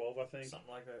 10 or 12, I think. Something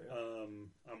like that, yeah.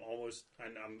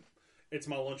 It's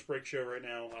my lunch break show right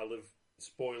now. I live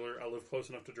close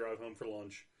enough to drive home for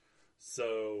lunch.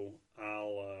 So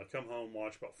I'll come home,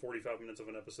 watch about 45 minutes of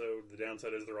an episode. The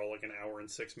downside is they're all like an hour and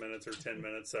 6 minutes or 10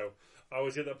 minutes. So I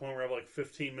always get to that point where I have like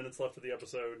 15 minutes left of the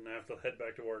episode and I have to head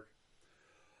back to work.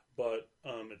 But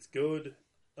it's good.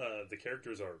 The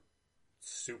characters are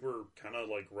super kind of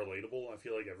like relatable. I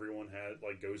feel like everyone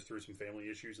goes through some family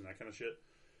issues and that kind of shit.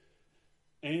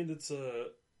 And it's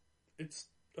a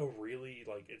really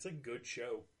it's a good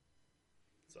show.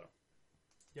 So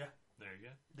yeah. There you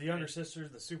go. The younger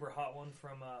sister's the super hot one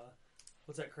from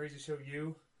what's that crazy show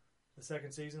You? The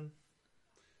second season.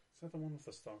 Is that the one with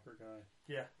the stalker guy?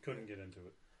 Yeah. Couldn't get into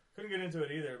it. Couldn't get into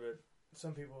it either, but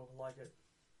some people like it.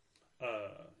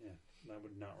 Yeah. I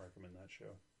would not recommend that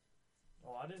show.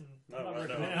 Oh, I didn't. No, I'm not I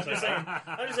recommending know. it.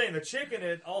 I'm just saying the chick in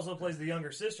it also plays the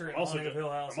younger sister in Haunting of Hill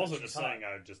House. I'm also and just she's hot. saying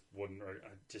I just wouldn't.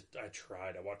 I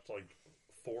tried. I watched like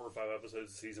 4 or 5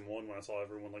 episodes of season 1 when I saw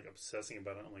everyone like obsessing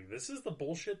about it. I'm like, this is the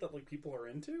bullshit that like people are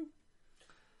into.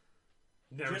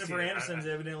 Never Jennifer seen it. Aniston's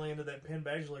evidently into that Penn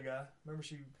Badgley guy. Remember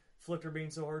she flicked her bean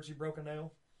so hard she broke a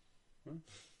nail? Huh?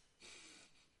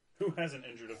 Who hasn't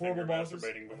injured a Horrible finger bosses.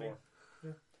 masturbating before?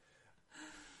 Yeah.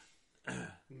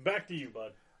 Back to you,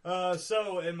 bud.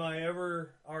 So in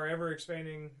our ever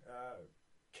expanding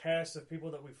cast of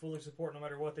people that we fully support no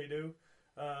matter what they do,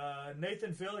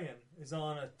 Nathan Fillion is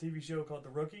on a TV show called The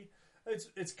Rookie.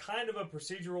 It's kind of a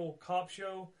procedural cop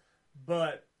show,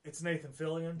 but it's Nathan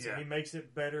Fillion, so he makes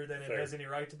it better than it has any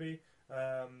right to be.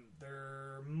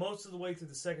 They're most of the way through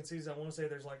the second season. I want to say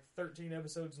there's like 13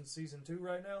 episodes in season 2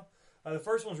 right now. The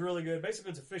first one's really good.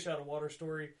 Basically, it's a fish out of water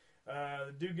story.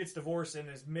 The dude gets divorced in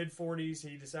his mid-40s.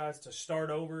 He decides to start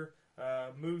over.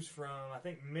 Moves from, I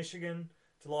think, Michigan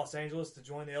to Los Angeles to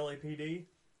join the LAPD.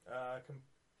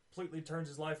 Completely turns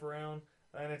his life around.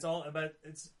 And it's all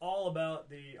about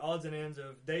the odds and ends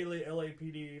of daily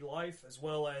LAPD life, as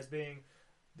well as being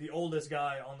the oldest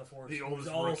guy on the force. The oldest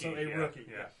also rookie, a rookie.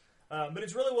 Yeah. But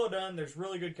it's really well done. There's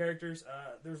really good characters.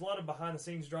 There's a lot of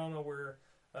behind-the-scenes drama where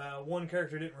one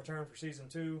character didn't return for season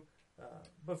 2.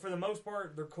 But for the most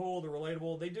part, they're cool, they're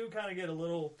relatable. They do kind of get a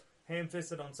little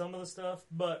ham-fisted on some of the stuff,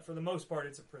 but for the most part,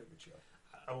 it's a pretty good show.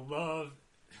 I love,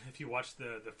 if you watch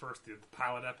the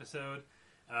pilot episode,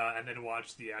 and then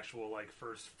watch the actual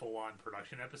first full-on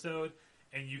production episode,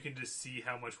 and you can just see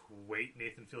how much weight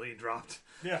Nathan Fillion dropped.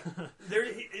 Yeah.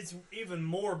 It's even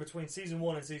more between season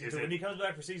 1 and season 2. When he comes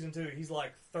back for season 2, he's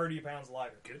like 30 pounds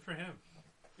lighter. Good for him.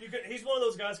 He's one of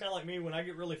those guys kind of like me. When I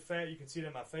get really fat, you can see it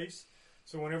in my face.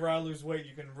 So whenever I lose weight,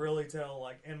 you can really tell,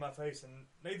 in my face. And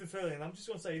Nathan Fillion, I'm just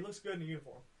going to say, he looks good in a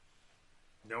uniform.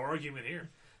 No argument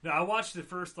here. No, I watched the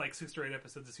first 6 or 8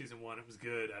 episodes of season 1. It was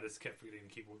good. I just kept forgetting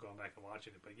to keep going back and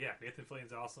watching it. But yeah, Nathan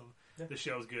Fillion's awesome. Yeah. The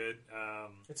show's good.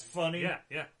 It's funny.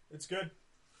 Yeah. It's good.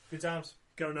 Good times.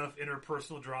 Got enough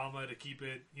interpersonal drama to keep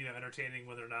it, entertaining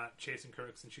when they're not chasing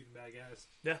crooks and shooting bad guys.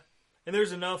 Yeah. And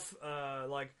there's enough,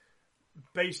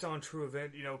 based on true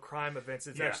event, crime events.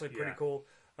 It's actually pretty cool.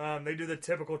 They do the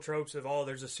typical tropes of,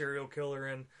 there's a serial killer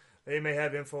and they may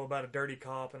have info about a dirty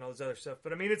cop and all this other stuff.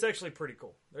 But, it's actually pretty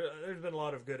cool. There's been a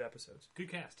lot of good episodes.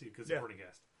 Good cast, too, because supporting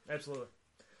cast. Absolutely.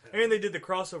 And they did the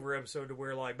crossover episode to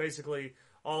where, basically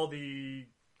all the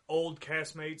old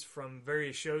castmates from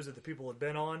various shows that the people had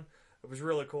been on. It was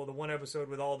really cool. The one episode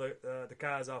with all the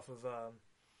guys off of,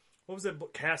 what was it,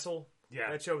 Castle? Yeah.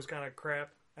 That show was kind of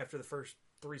crap after the first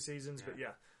 3 seasons, but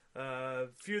a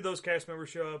few of those cast members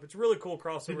show up. It's a really cool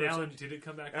crossover. Did it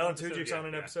come back? Alan Tudyk's on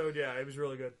an episode. Yeah, it was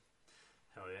really good.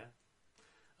 Hell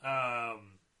yeah.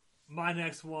 My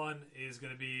next one is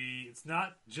going to be, it's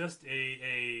not just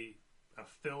a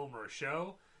film or a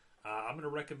show. I'm going to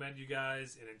recommend you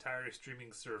guys an entire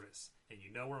streaming service. And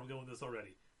you know where I'm going with this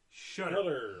already.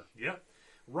 Shudder. Yep.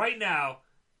 Right now,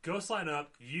 go sign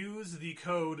up. Use the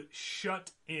code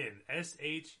SHUTIN,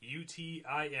 SHUTIN,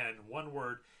 one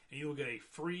word, and you will get a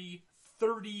free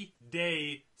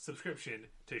 30-day subscription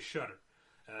to Shudder.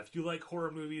 If you like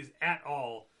horror movies at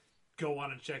all, go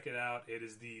on and check it out. It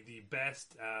is the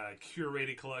best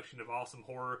curated collection of awesome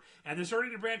horror. And they're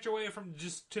starting to branch away from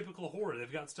just typical horror.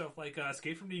 They've got stuff like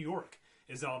Escape from New York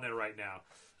is on there right now.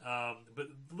 But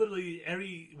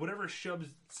literally whatever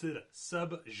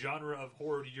sub-genre of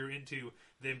horror you're into,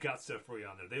 they've got stuff for you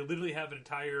on there. They literally have an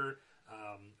entire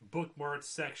bookmarked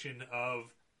section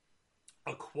of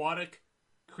aquatic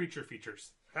creature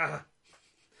features.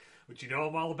 Which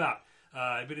I'm all about.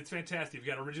 But it's fantastic. You've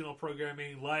got original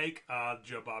programming like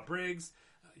Joe Bob Briggs.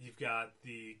 You've got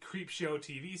the Creepshow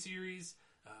TV series.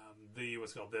 The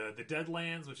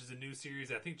Deadlands, which is a new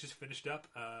series I think just finished up.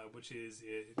 Which is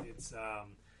it's a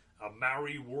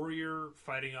Maori warrior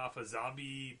fighting off a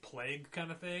zombie plague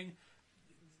kind of thing.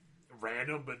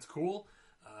 Random, but it's cool.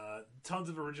 Tons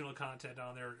of original content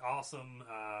on there. Awesome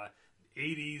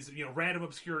 80s, random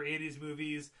obscure 80s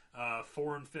movies,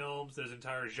 foreign films. There's an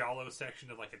entire giallo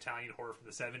section of Italian horror from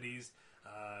the 70s.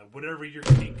 Whatever your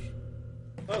kink.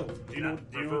 Oh, do you know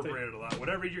what a lot.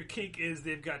 Whatever your kink is,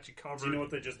 they've got you covered. Do you know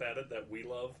what they just added that we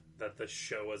love, that the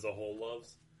show as a whole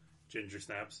loves? Ginger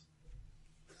snaps.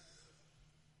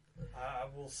 I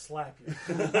will slap you.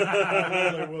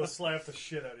 I really will slap the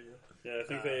shit out of you. Yeah, I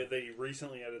think they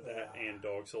recently added that and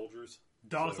Dog Soldiers.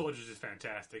 Dog Soldiers is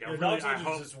fantastic. Dog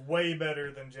Soldiers is way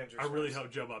better than Ginger Snaps. I really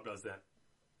hope Joe Bob does that.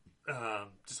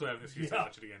 Just so I have an excuse to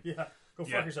watch it again. Yeah, go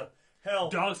fuck yourself. Hell,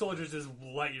 Dog Soldiers is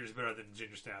light years better than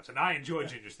Ginger Snaps, and I enjoy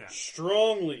Ginger Snaps.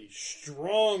 Strongly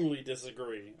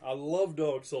disagree. I love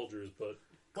Dog Soldiers, but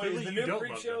wait, is the new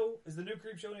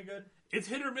Creepshow any good? It's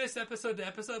hit or miss episode to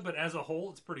episode, but as a whole,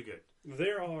 it's pretty good.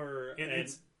 There are, and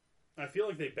I feel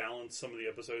like they balance some of the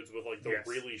episodes with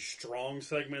really strong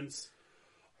segments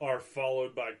are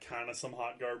followed by kind of some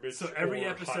hot garbage. So every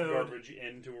episode, hot garbage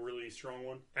into a really strong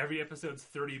one. Every episode's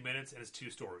 30 minutes and it's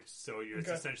 2 stories, so it's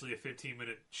essentially a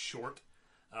 15-minute short.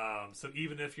 So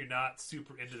even if you're not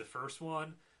super into the first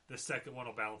one, the second one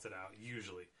will balance it out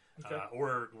usually. Okay.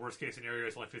 Or worst case scenario,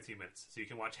 it's only 15 minutes, so you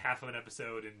can watch half of an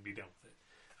episode and be done with it.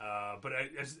 But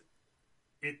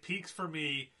it peaks for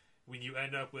me when you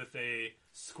end up with a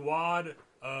squad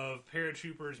of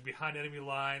paratroopers behind enemy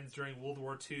lines during World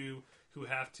War II who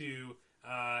have to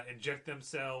inject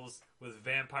themselves with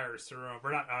vampire serum,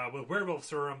 or not, with werewolf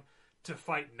serum to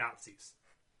fight Nazis.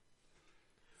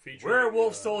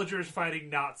 Werewolf soldiers fighting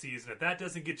Nazis, and if that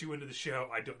doesn't get you into the show,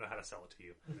 I don't know how to sell it to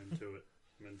you. I'm into it.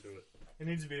 It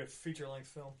needs to be a feature-length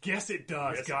film. Yes, it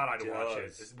does. Yes, God, I'd watch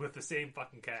it with the same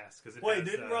fucking cast. Wait,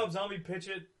 didn't Rob Zombie pitch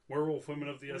it? Werewolf Women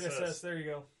of the SS. There you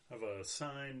go. Have a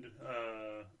signed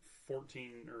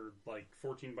 14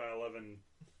 by 11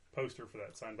 poster for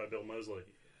that, signed by Bill Moseley.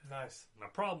 Nice. My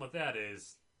problem with that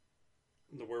is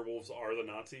the werewolves are the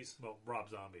Nazis. Well, Rob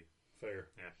Zombie. Fair.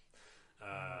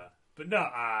 Yeah. But no.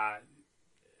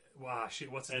 Wow,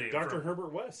 shit. What's his name? Dr.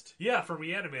 Herbert West. Yeah, from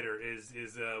Reanimator is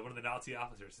one of the Nazi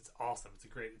officers. It's awesome. It's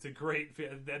a great.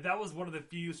 That was one of the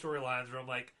few storylines where I'm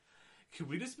like, can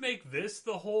we just make this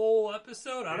the whole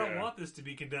episode? I don't want this to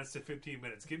be condensed to 15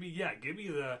 minutes. Give me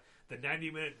the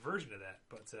 90-minute version of that.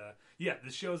 But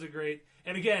the shows are great.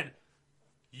 And again,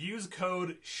 use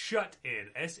code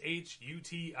SHUTIN,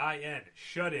 SHUTIN,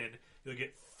 SHUTIN. You'll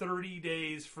get 30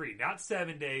 days free, not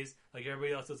 7 days like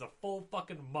everybody else does. A full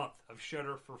fucking month of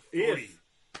Shudder for free.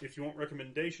 If you want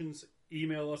recommendations,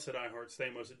 email us at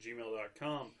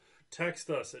iHeartStamos@gmail.com. Text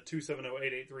us at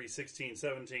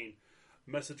 270-883-1617.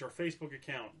 Message our Facebook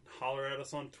account. Holler at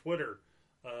us on Twitter.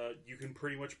 You can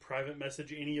pretty much private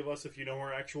message any of us if you know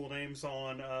our actual names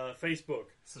on Facebook.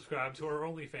 Subscribe to our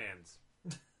OnlyFans.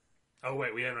 Oh,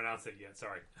 wait, we haven't announced it yet.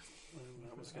 Sorry.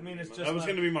 That was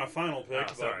going to be my final pick.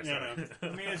 Oh, sorry. I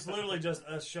mean, it's literally just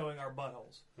us showing our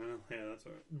buttholes. Well, yeah, that's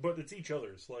all right. But it's each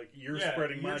other's. Like, you're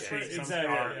spreading my cheeks.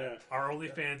 Exactly. Our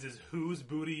OnlyFans is Whose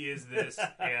Booty Is This?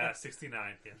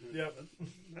 69. Yeah. Yep.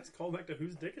 That's called back to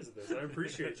Whose Dick Is This? I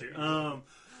appreciate you.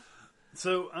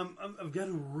 So I've got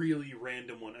a really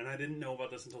random one, and I didn't know about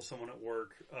this until someone at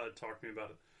work talked to me about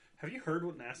it. Have you heard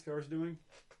what NASCAR is doing?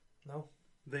 No.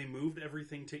 They moved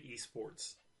everything to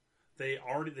esports. They've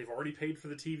already paid for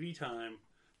the TV time.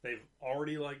 They've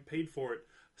already paid for it.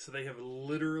 So they have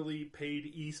literally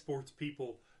paid esports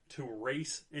people to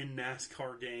race in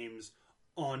NASCAR games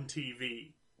on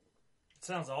TV.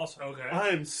 Sounds awesome. Okay. I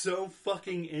am so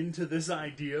fucking into this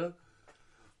idea.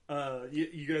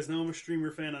 You guys know I'm a streamer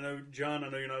fan. I know, John, I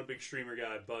know you're not a big streamer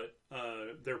guy, but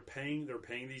they're paying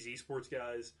these esports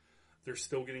guys. They're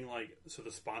still getting so the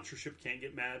sponsorship can't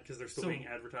get mad because they're still being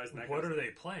advertised. And what are they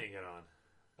playing it on?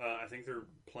 I think they're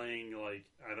playing I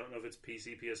don't know if it's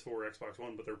PC, PS4, or Xbox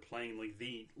One, but they're playing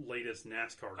the latest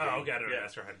NASCAR game. Oh, got it.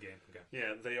 NASCAR had a game. Okay.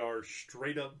 Yeah, they are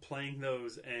straight up playing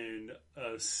those and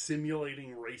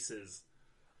simulating races.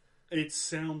 It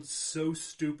sounds so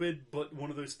stupid, but one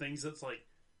of those things that's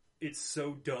it's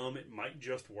so dumb it might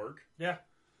just work. Yeah.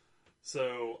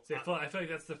 So I feel like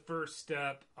that's the first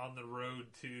step on the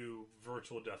road to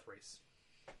virtual death race.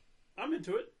 I'm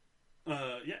into it.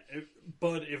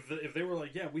 But if they were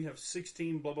we have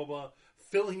 16 blah blah blah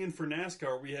filling in for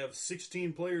NASCAR, we have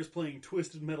 16 players playing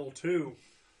Twisted Metal 2.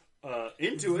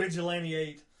 Into it. Vigilante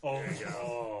 8.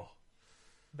 Oh,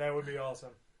 That would be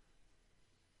awesome.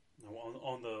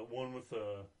 On the one with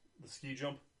the ski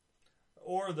jump.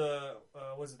 Or the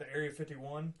was it the Area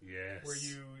 51? Yes. Where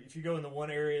if you go in the one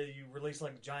area, you release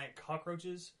giant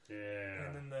cockroaches. Yeah.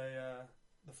 And then the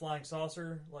flying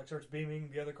saucer starts beaming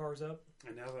the other cars up.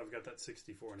 And now that I've got that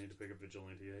 64, I need to pick up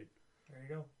Vigilante 8. There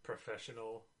you go.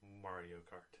 Professional Mario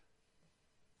Kart.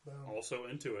 Boom. Also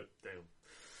into it. Damn.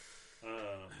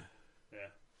 Yeah.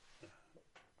 I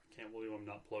can't believe I'm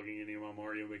not plugging any of my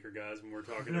Mario Maker guys when we're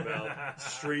talking about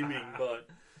streaming, but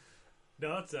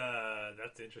no,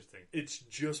 that's interesting. It's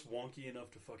just wonky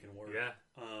enough to fucking work. Yeah.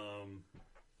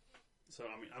 So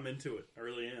I'm into it. I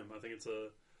really am. I think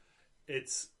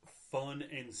it's fun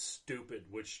and stupid,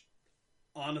 which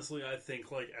honestly I think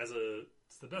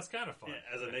it's the best kind of fun. Yeah,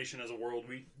 as a nation, as a world,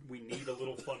 we need a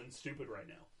little fun and stupid right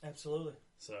now. Absolutely.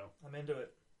 So I'm into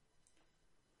it.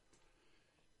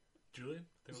 Julian,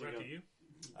 I think we're back to you.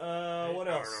 What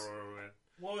else?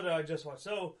 What did I just watch?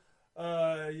 So,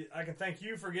 I can thank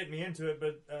you for getting me into it,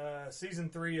 but season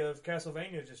 3 of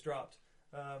Castlevania just dropped.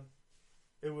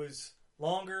 It was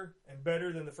longer and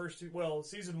better than the first two. Well,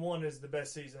 season 1 is the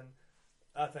best season,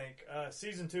 I think.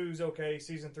 Season 2 is okay.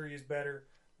 Season 3 is better.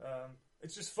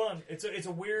 It's just fun. It's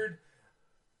a weird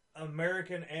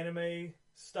American anime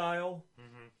style.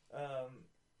 Mm-hmm.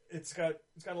 It's got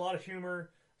a lot of humor.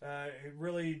 It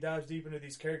really dives deep into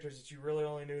these characters that you really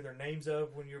only knew their names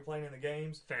of when you were playing in the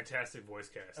games. Fantastic voice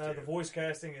cast. The voice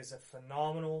casting is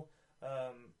phenomenal.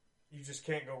 You just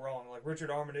can't go wrong.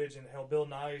 Richard Armitage and Bill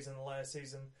Nighy's in the last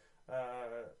season.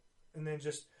 And then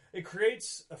it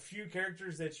creates a few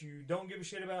characters that you don't give a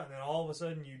shit about, and then all of a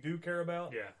sudden you do care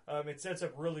about. Yeah. It sets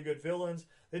up really good villains.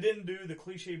 They didn't do the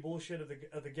cliche bullshit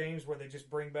of the games where they just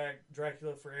bring back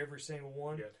Dracula for every single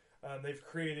one. Yeah. They've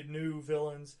created new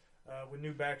villains with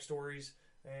new backstories,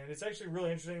 and it's actually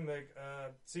really interesting.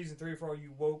 Season 3, for all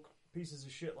you woke pieces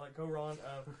of shit like Koron,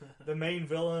 the main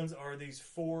villains are these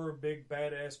 4 big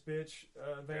badass bitch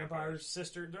vampires.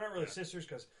 They're not really sisters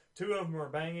because 2 of them are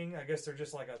banging. I guess they're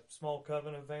just a small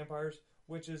coven of vampires,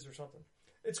 witches or something.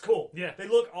 It's cool. Yeah. They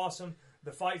look awesome.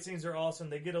 The fight scenes are awesome.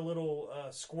 They get a little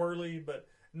squirrely, but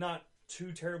not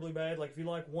too terribly bad. If you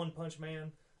like One Punch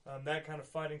Man, that kind of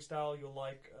fighting style, you'll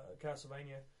like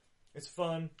Castlevania. It's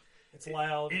fun. It's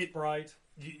loud. It's bright.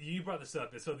 You brought this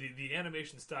up. So the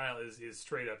animation style is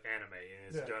straight up anime,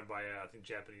 and it's done by I think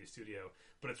Japanese studio,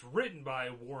 but it's written by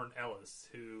Warren Ellis,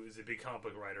 who is a big comic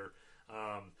book writer.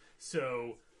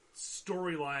 So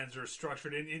storylines are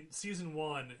structured in season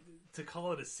 1. To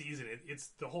call it a season, it's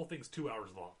the whole thing's 2 hours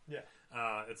long. Yeah,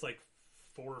 it's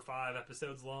 4 or 5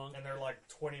 episodes long, and they're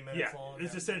 20 minutes long.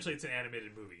 It's essentially it's an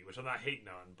animated movie, which I'm not hating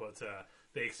on, but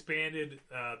they expanded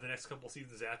the next couple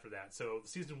seasons after that. So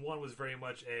season 1 was very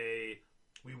much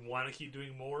we want to keep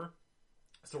doing more,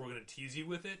 so we're going to tease you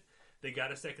with it. They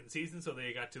got a second season, so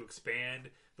they got to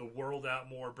expand the world out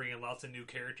more, bring in lots of new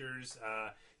characters,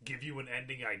 give you an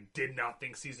ending I did not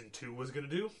think Season 2 was going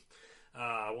to do.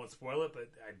 I won't spoil it, but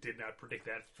I did not predict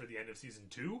that for the end of Season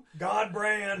 2. God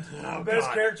Brand. Oh, Best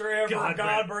God. character ever.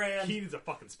 God Brand. He needs a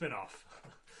fucking spinoff.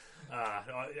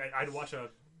 I'd watch a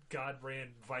God Brand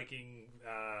Viking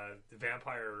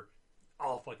vampire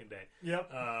all fucking day. Yep.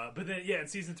 But then, yeah, in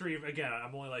Season 3, again,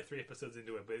 I'm only like 3 episodes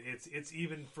into it, but it's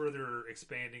even further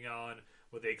expanding on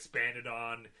what they expanded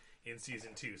on in Season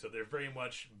 2. So they're very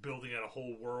much building out a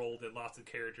whole world and lots of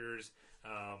characters.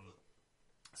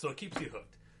 So it keeps you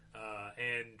hooked.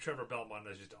 And Trevor Belmont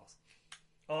is just awesome.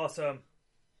 Awesome.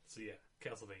 So yeah,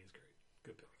 Castlevania's great.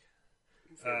 Good pick.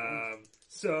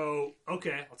 So,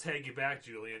 okay, I'll tag you back,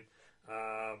 Julian.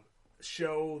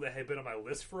 Show that had been on my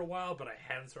list for a while, but I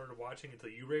hadn't started watching until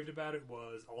you raved about it,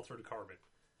 was Altered Carbon.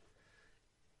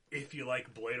 If you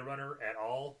like Blade Runner at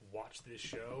all, watch this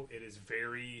show. It is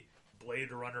very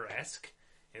Blade Runner-esque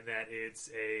in that it's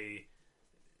a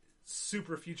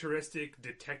super futuristic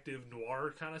detective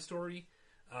noir kind of story.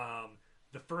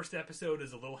 The first episode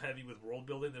is a little heavy with world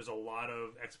building. There's a lot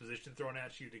of exposition thrown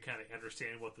at you to kind of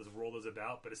understand what this world is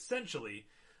about. But essentially,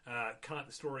 kind of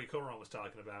the story Coron was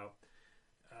talking about,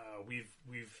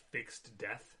 we've fixed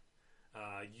death.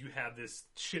 You have this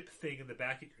chip thing in the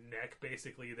back of your neck,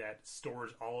 basically, that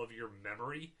stores all of your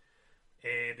memory.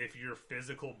 And if your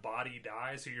physical body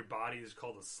dies, so your body is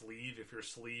called a sleeve. If your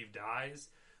sleeve dies,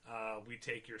 we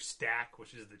take your stack,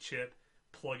 which is the chip,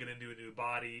 plug it into a new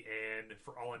body, and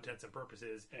for all intents and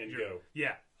purposes,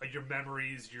 your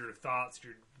memories, your thoughts,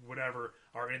 your whatever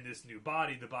are in this new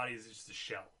body. The body is just a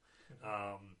shell.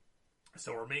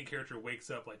 So our main character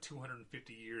wakes up like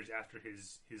 250 years after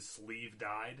his sleeve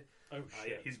died. Oh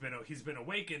shit! He's been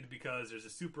awakened because there's a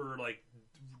super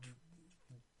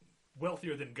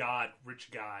wealthier than God rich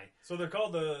guy. So they're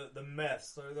called the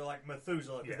Mess. They're like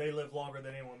Methuselah because they live longer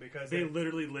than anyone because they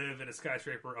literally live in a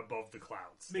skyscraper above the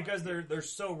clouds. Because they're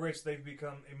so rich they've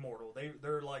become immortal.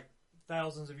 They're like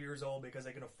thousands of years old because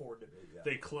they can afford to be. Yeah.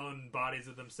 They clone bodies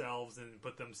of themselves and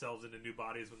put themselves into new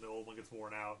bodies when the old one gets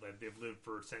worn out. They've lived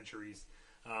for centuries.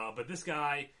 But this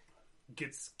guy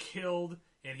gets killed,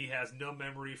 and he has no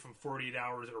memory from 48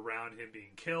 hours around him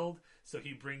being killed. So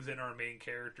he brings in our main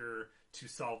character to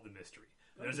solve the mystery.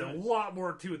 There's a lot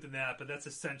more to it than that, but that's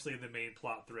essentially the main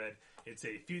plot thread. It's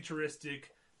a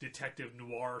futuristic detective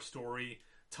noir story.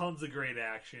 Tons of great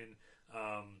action.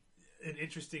 An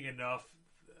interesting enough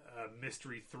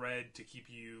mystery thread to keep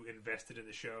you invested in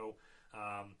the show.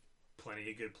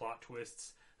 Plenty of good plot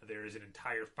twists. There is an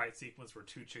entire fight sequence where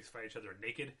two chicks fight each other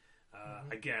naked.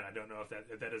 Again, I don't know if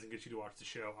that doesn't get you to watch the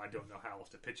show. I don't know how else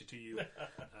to pitch it to you.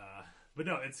 But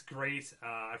no, it's great.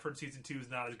 I've heard Season 2 is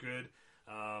not as good.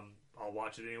 I'll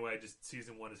watch it anyway. Just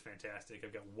Season 1 is fantastic.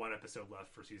 I've got one episode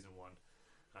left for Season 1.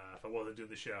 If I wasn't doing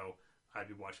the show, I'd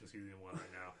be watching Season 1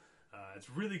 right now. It's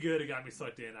really good. It got me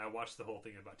sucked in. I watched the whole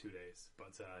thing in about 2 days.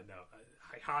 But no,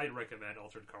 I highly recommend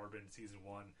Altered Carbon Season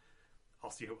 1.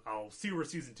 I'll see where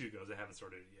Season 2 goes. I haven't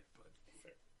started it yet.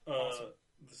 But awesome.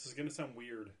 This is going to sound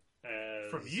weird.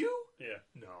 From you? Yeah.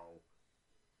 No.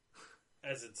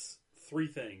 As it's 3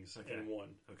 things in one.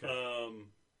 Okay.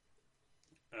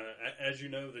 As you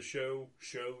know, the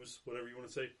shows, whatever you want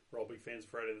to say, we're all big fans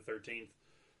of Friday the 13th.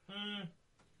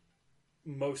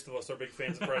 Most of us are big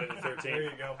fans of Friday the 13th. There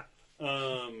you go.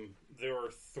 There are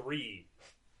 3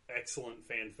 excellent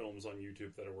fan films on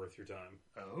YouTube that are worth your time.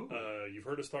 Oh. You've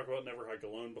heard us talk about Never Hike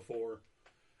Alone before.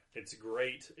 It's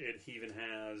great. It even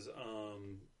has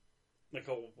a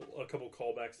couple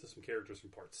callbacks to some characters from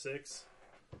Part 6.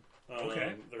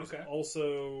 There's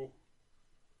also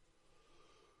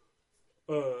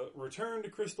Return to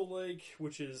Crystal Lake,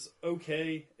 which is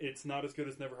okay. It's not as good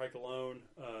as Never Hike Alone.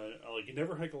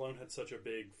 Never Hike Alone had such a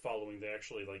big following. They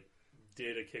actually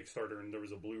did a Kickstarter and there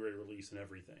was a Blu-ray release and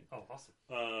everything. Oh, awesome.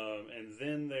 And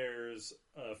then there's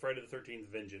Friday the 13th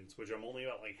Vengeance, which I'm only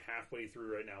about halfway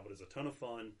through right now, but it's a ton of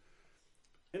fun.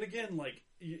 And again,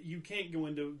 you can't go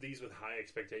into these with high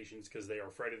expectations because they are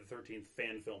Friday the 13th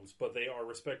fan films, but they are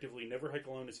respectively Never Hike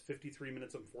Alone is 53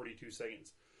 minutes and 42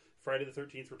 seconds. Friday the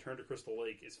 13th Return to Crystal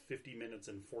Lake is 50 minutes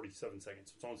and 47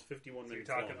 seconds. It's almost 51 minutes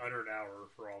long. You're talking under an hour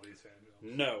for all these fan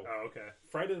films. No. Oh, okay.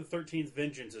 Friday the 13th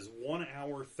Vengeance is 1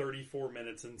 hour, 34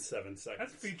 minutes, and 7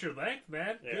 seconds. That's feature length,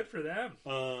 man. Yeah. Good for them.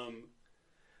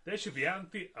 They should be out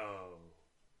in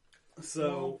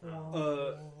So,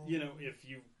 if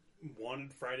you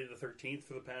wanted Friday the 13th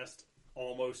for the past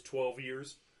almost 12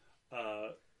 years,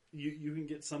 you can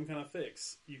get some kind of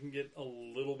fix. You can get a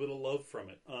little bit of love from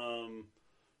it.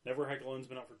 Never Hike Alone's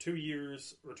been out for 2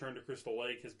 years. Return to Crystal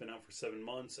Lake has been out for 7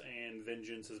 months, and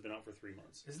Vengeance has been out for 3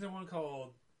 months. Isn't there one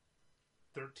called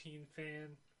 13 Fan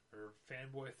or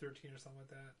Fanboy 13 or something like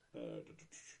that.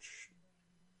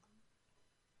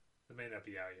 It may not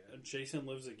be out yet. Jason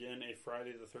Lives Again, a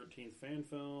Friday the 13th fan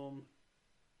film.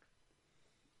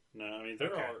 No, I mean,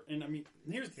 there are. And I mean,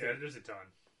 here's the thing. There's a ton.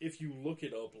 If you look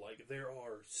it up, like, there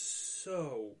are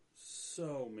so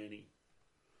many.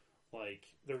 Like,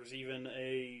 there's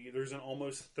an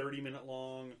almost 30-minute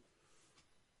long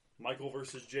Michael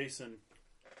versus Jason.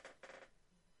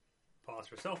 Pause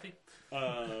for selfie.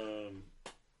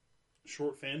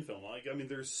 Short fan film. Like, I mean,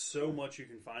 there's so much you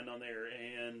can find on there,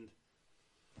 and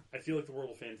I feel like the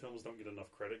world of fan films don't get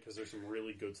enough credit because there's some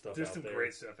really good stuff out there. There's some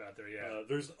great stuff out there, yeah.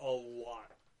 There's a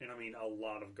lot, and I mean a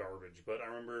lot of garbage. But I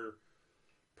remember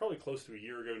probably close to a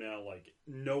year ago now, like,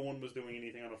 no one was doing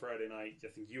anything on a Friday night. I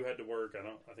think you had to work.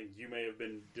 I think you may have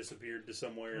been disappeared to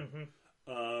somewhere.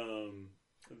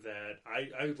 That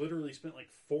I literally spent like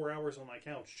 4 hours on my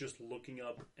couch just looking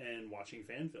up and watching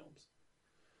fan films.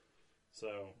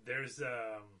 So there's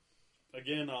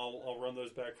again, I'll run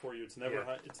those back for you. It's Never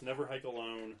Hike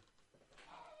Alone,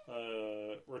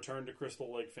 Return to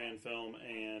Crystal Lake fan film,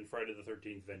 and Friday the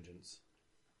 13th Vengeance.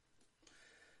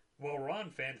 Well, we're on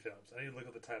fan films. I need to look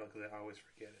up the title because I always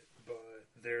forget it. But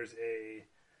there's a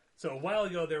while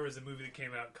ago there was a movie that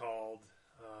came out called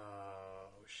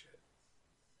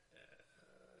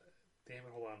damn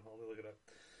it, hold on, let me look it up.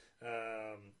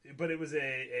 But it was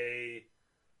a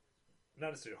not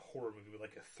necessarily a horror movie, but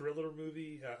like a thriller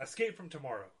movie, Escape from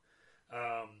Tomorrow.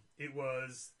 It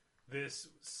was this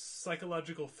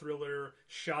psychological thriller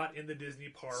shot in the Disney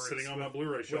parks, sitting on my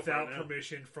Blu-ray shelf without right now.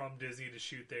 permission from Disney to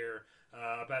shoot there.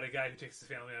 About a guy who takes his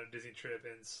family on a Disney trip,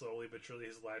 and slowly but surely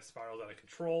his life spirals out of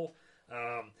control.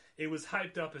 It was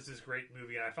hyped up as this great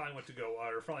movie, and I finally went to go,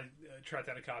 or finally tracked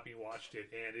down a copy and watched it,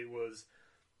 and it was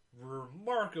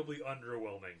remarkably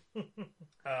underwhelming.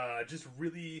 Just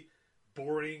really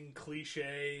boring,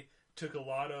 cliche. Took a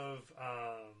lot of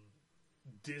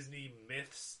Disney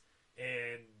myths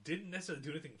and didn't necessarily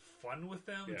do anything fun with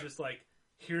them. Yeah. Just like,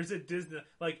 here's the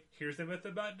myth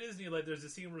about Disney. Like, there's a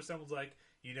scene where someone's like,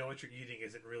 you know what you're eating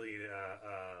isn't really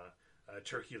a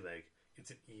turkey leg,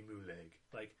 it's an emu leg.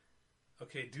 Like,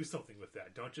 okay, do something with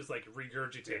that. Don't just like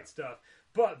regurgitate stuff.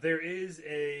 But there is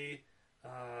a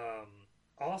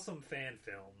awesome fan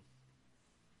film.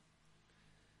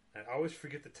 I always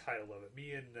forget the title of it.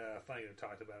 Me and Funny have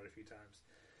talked about it a few times.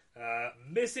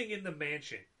 Missing in the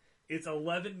Mansion. It's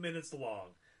 11 minutes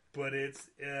long, but it's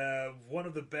one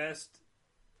of the best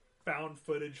found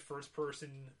footage first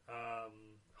person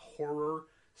horror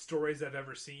stories I've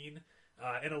ever seen.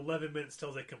 In 11 minutes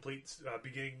tells a complete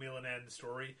beginning, middle, and end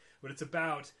story. But it's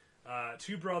about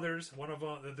two brothers. One of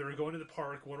them, they're going to the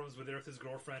park. One of them's there with his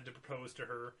girlfriend to propose to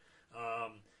her.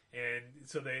 And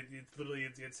so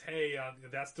it's hey,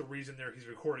 that's the reason he's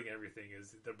recording everything,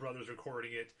 is the brother's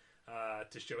recording it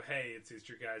to show, hey, it's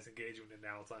your guys' engagement, and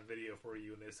now it's on video for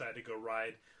you. And they decide to go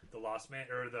ride the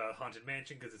the Haunted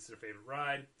Mansion because it's their favorite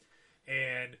ride.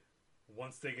 And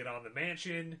once they get on the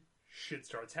mansion, shit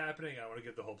starts happening. I don't want to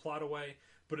give the whole plot away,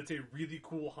 but it's a really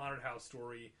cool haunted house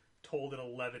story told in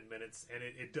 11 minutes, and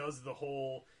it does the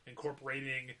whole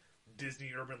incorporating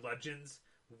Disney urban legends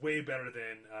way better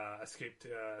than Escape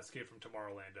from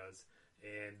Tomorrowland does,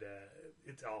 and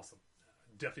it's awesome.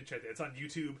 Definitely check that. It's on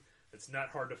YouTube. It's not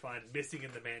hard to find. Missing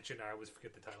in the Mansion. I always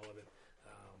forget the title of it.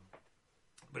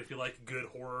 But if you like good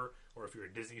horror, or if you're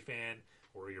a Disney fan,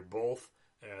 or you're both,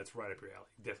 it's right up your alley.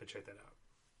 Definitely check that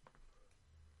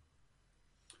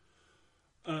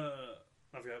out.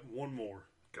 I've got one more.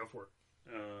 Go for it.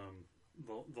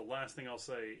 The last thing I'll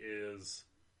say is,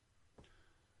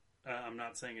 I'm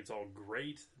not saying it's all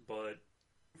great, but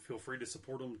feel free to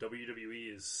support them.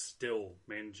 WWE is still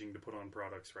managing to put on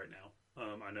products right now.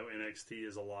 I know NXT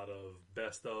is a lot of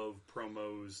best of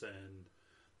promos and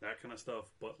that kind of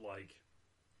stuff, but like,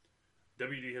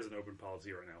 WWE has an open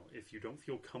policy right now. If you don't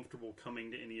feel comfortable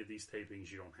coming to any of these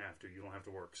tapings, you don't have to. You don't have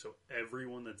to work. So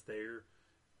everyone that's there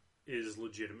is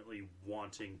legitimately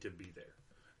wanting to be there.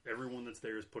 Everyone that's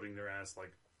there is putting their ass,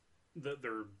 like,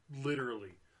 they're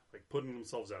literally like putting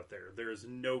themselves out there. There is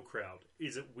no crowd.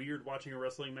 Is it weird watching a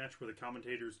wrestling match where the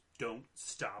commentators don't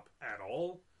stop at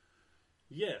all?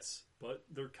 Yes, but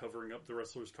they're covering up the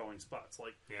wrestlers calling spots.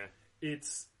 Like, yeah,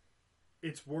 it's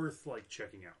worth like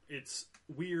checking out. It's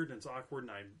weird and it's awkward,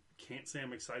 and I can't say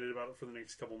I'm excited about it for the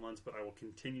next couple months, but I will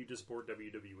continue to support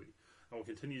WWE. I will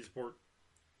continue to support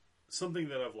something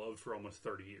that I've loved for almost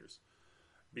 30 years,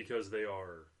 because they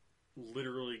are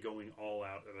literally going all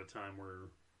out at a time where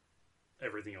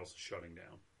everything else is shutting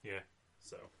down. Yeah.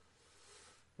 So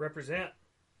represent.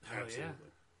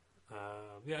 Absolutely.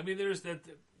 Yeah, I mean, there's that.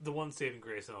 The one saving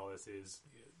grace in all this is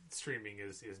streaming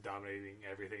is dominating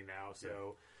everything now.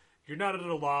 So you're not at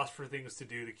a loss for things to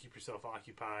do to keep yourself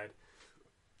occupied.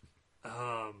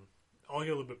 I'll get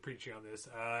a little bit preachy on this.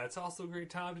 It's also a great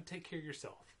time to take care of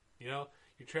yourself. You know,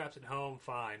 you're trapped at home,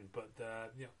 fine, but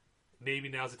you know, maybe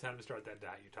now's the time to start that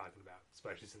diet you're talking about,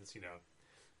 especially since, you know,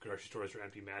 grocery stores are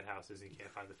empty madhouses and you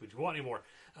can't find the food you want anymore.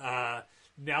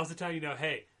 Now's the time, you know,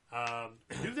 hey,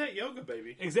 do that yoga,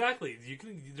 baby. Exactly. You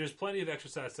can. There's plenty of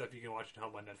exercise stuff you can watch at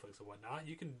home on Netflix and whatnot.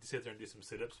 You can sit there and do some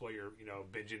sit-ups while you're, you know,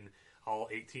 binging all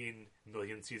 18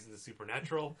 million seasons of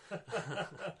Supernatural.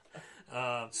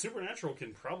 Supernatural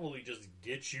can probably just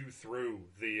get you through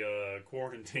the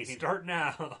quarantine. Start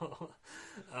now.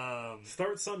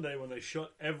 Start Sunday when they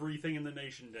shut everything in the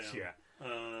nation down. Yeah.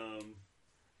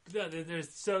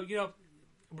 You know,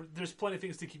 there's plenty of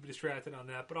things to keep you distracted on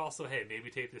that, but also, hey,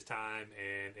 maybe take this time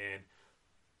and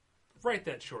write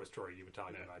that short story you've been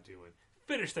talking about doing.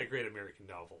 Finish that great American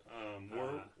novel.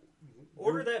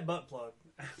 Order that butt plug.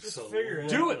 Just figure it out.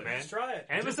 Do it, man. Just try it.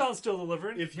 Amazon's still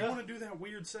delivering. If you want to do that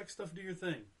weird sex stuff, do your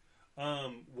thing.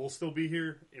 We'll still be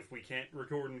here. If we can't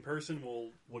record in person,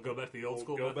 we'll go back to the old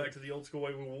school. Go back to the old school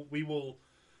way. We will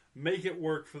make it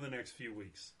work for the next few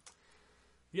weeks.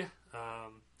 Yeah.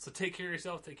 So take care of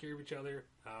yourself. Take care of each other.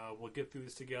 We'll get through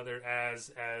this together.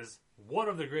 As one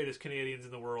of the greatest Canadians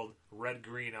in the world, Red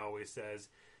Green always says,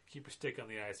 keep your stick on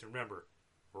the ice. And remember,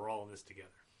 we're all in this together.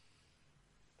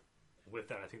 And with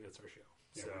that, I think that's our show.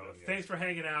 Yeah, so yeah. Thanks for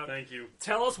hanging out. Thank you.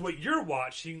 Tell us what you're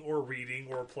watching or reading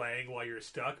or playing while you're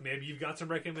stuck. Maybe you've got some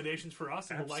recommendations for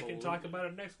us, and we'll like it and talk about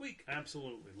it next week.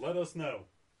 Absolutely. Let us know.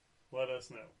 Let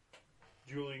us know.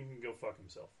 Julian can go fuck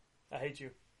himself. I hate you.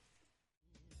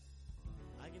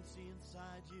 I can see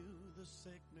inside you the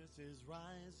sickness is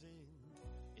rising.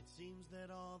 It seems that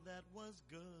all that was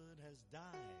good has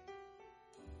died.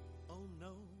 Oh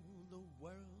no, the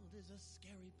world is a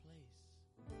scary place.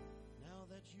 Now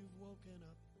that you've woken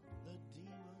up the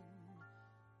demon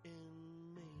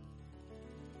in me.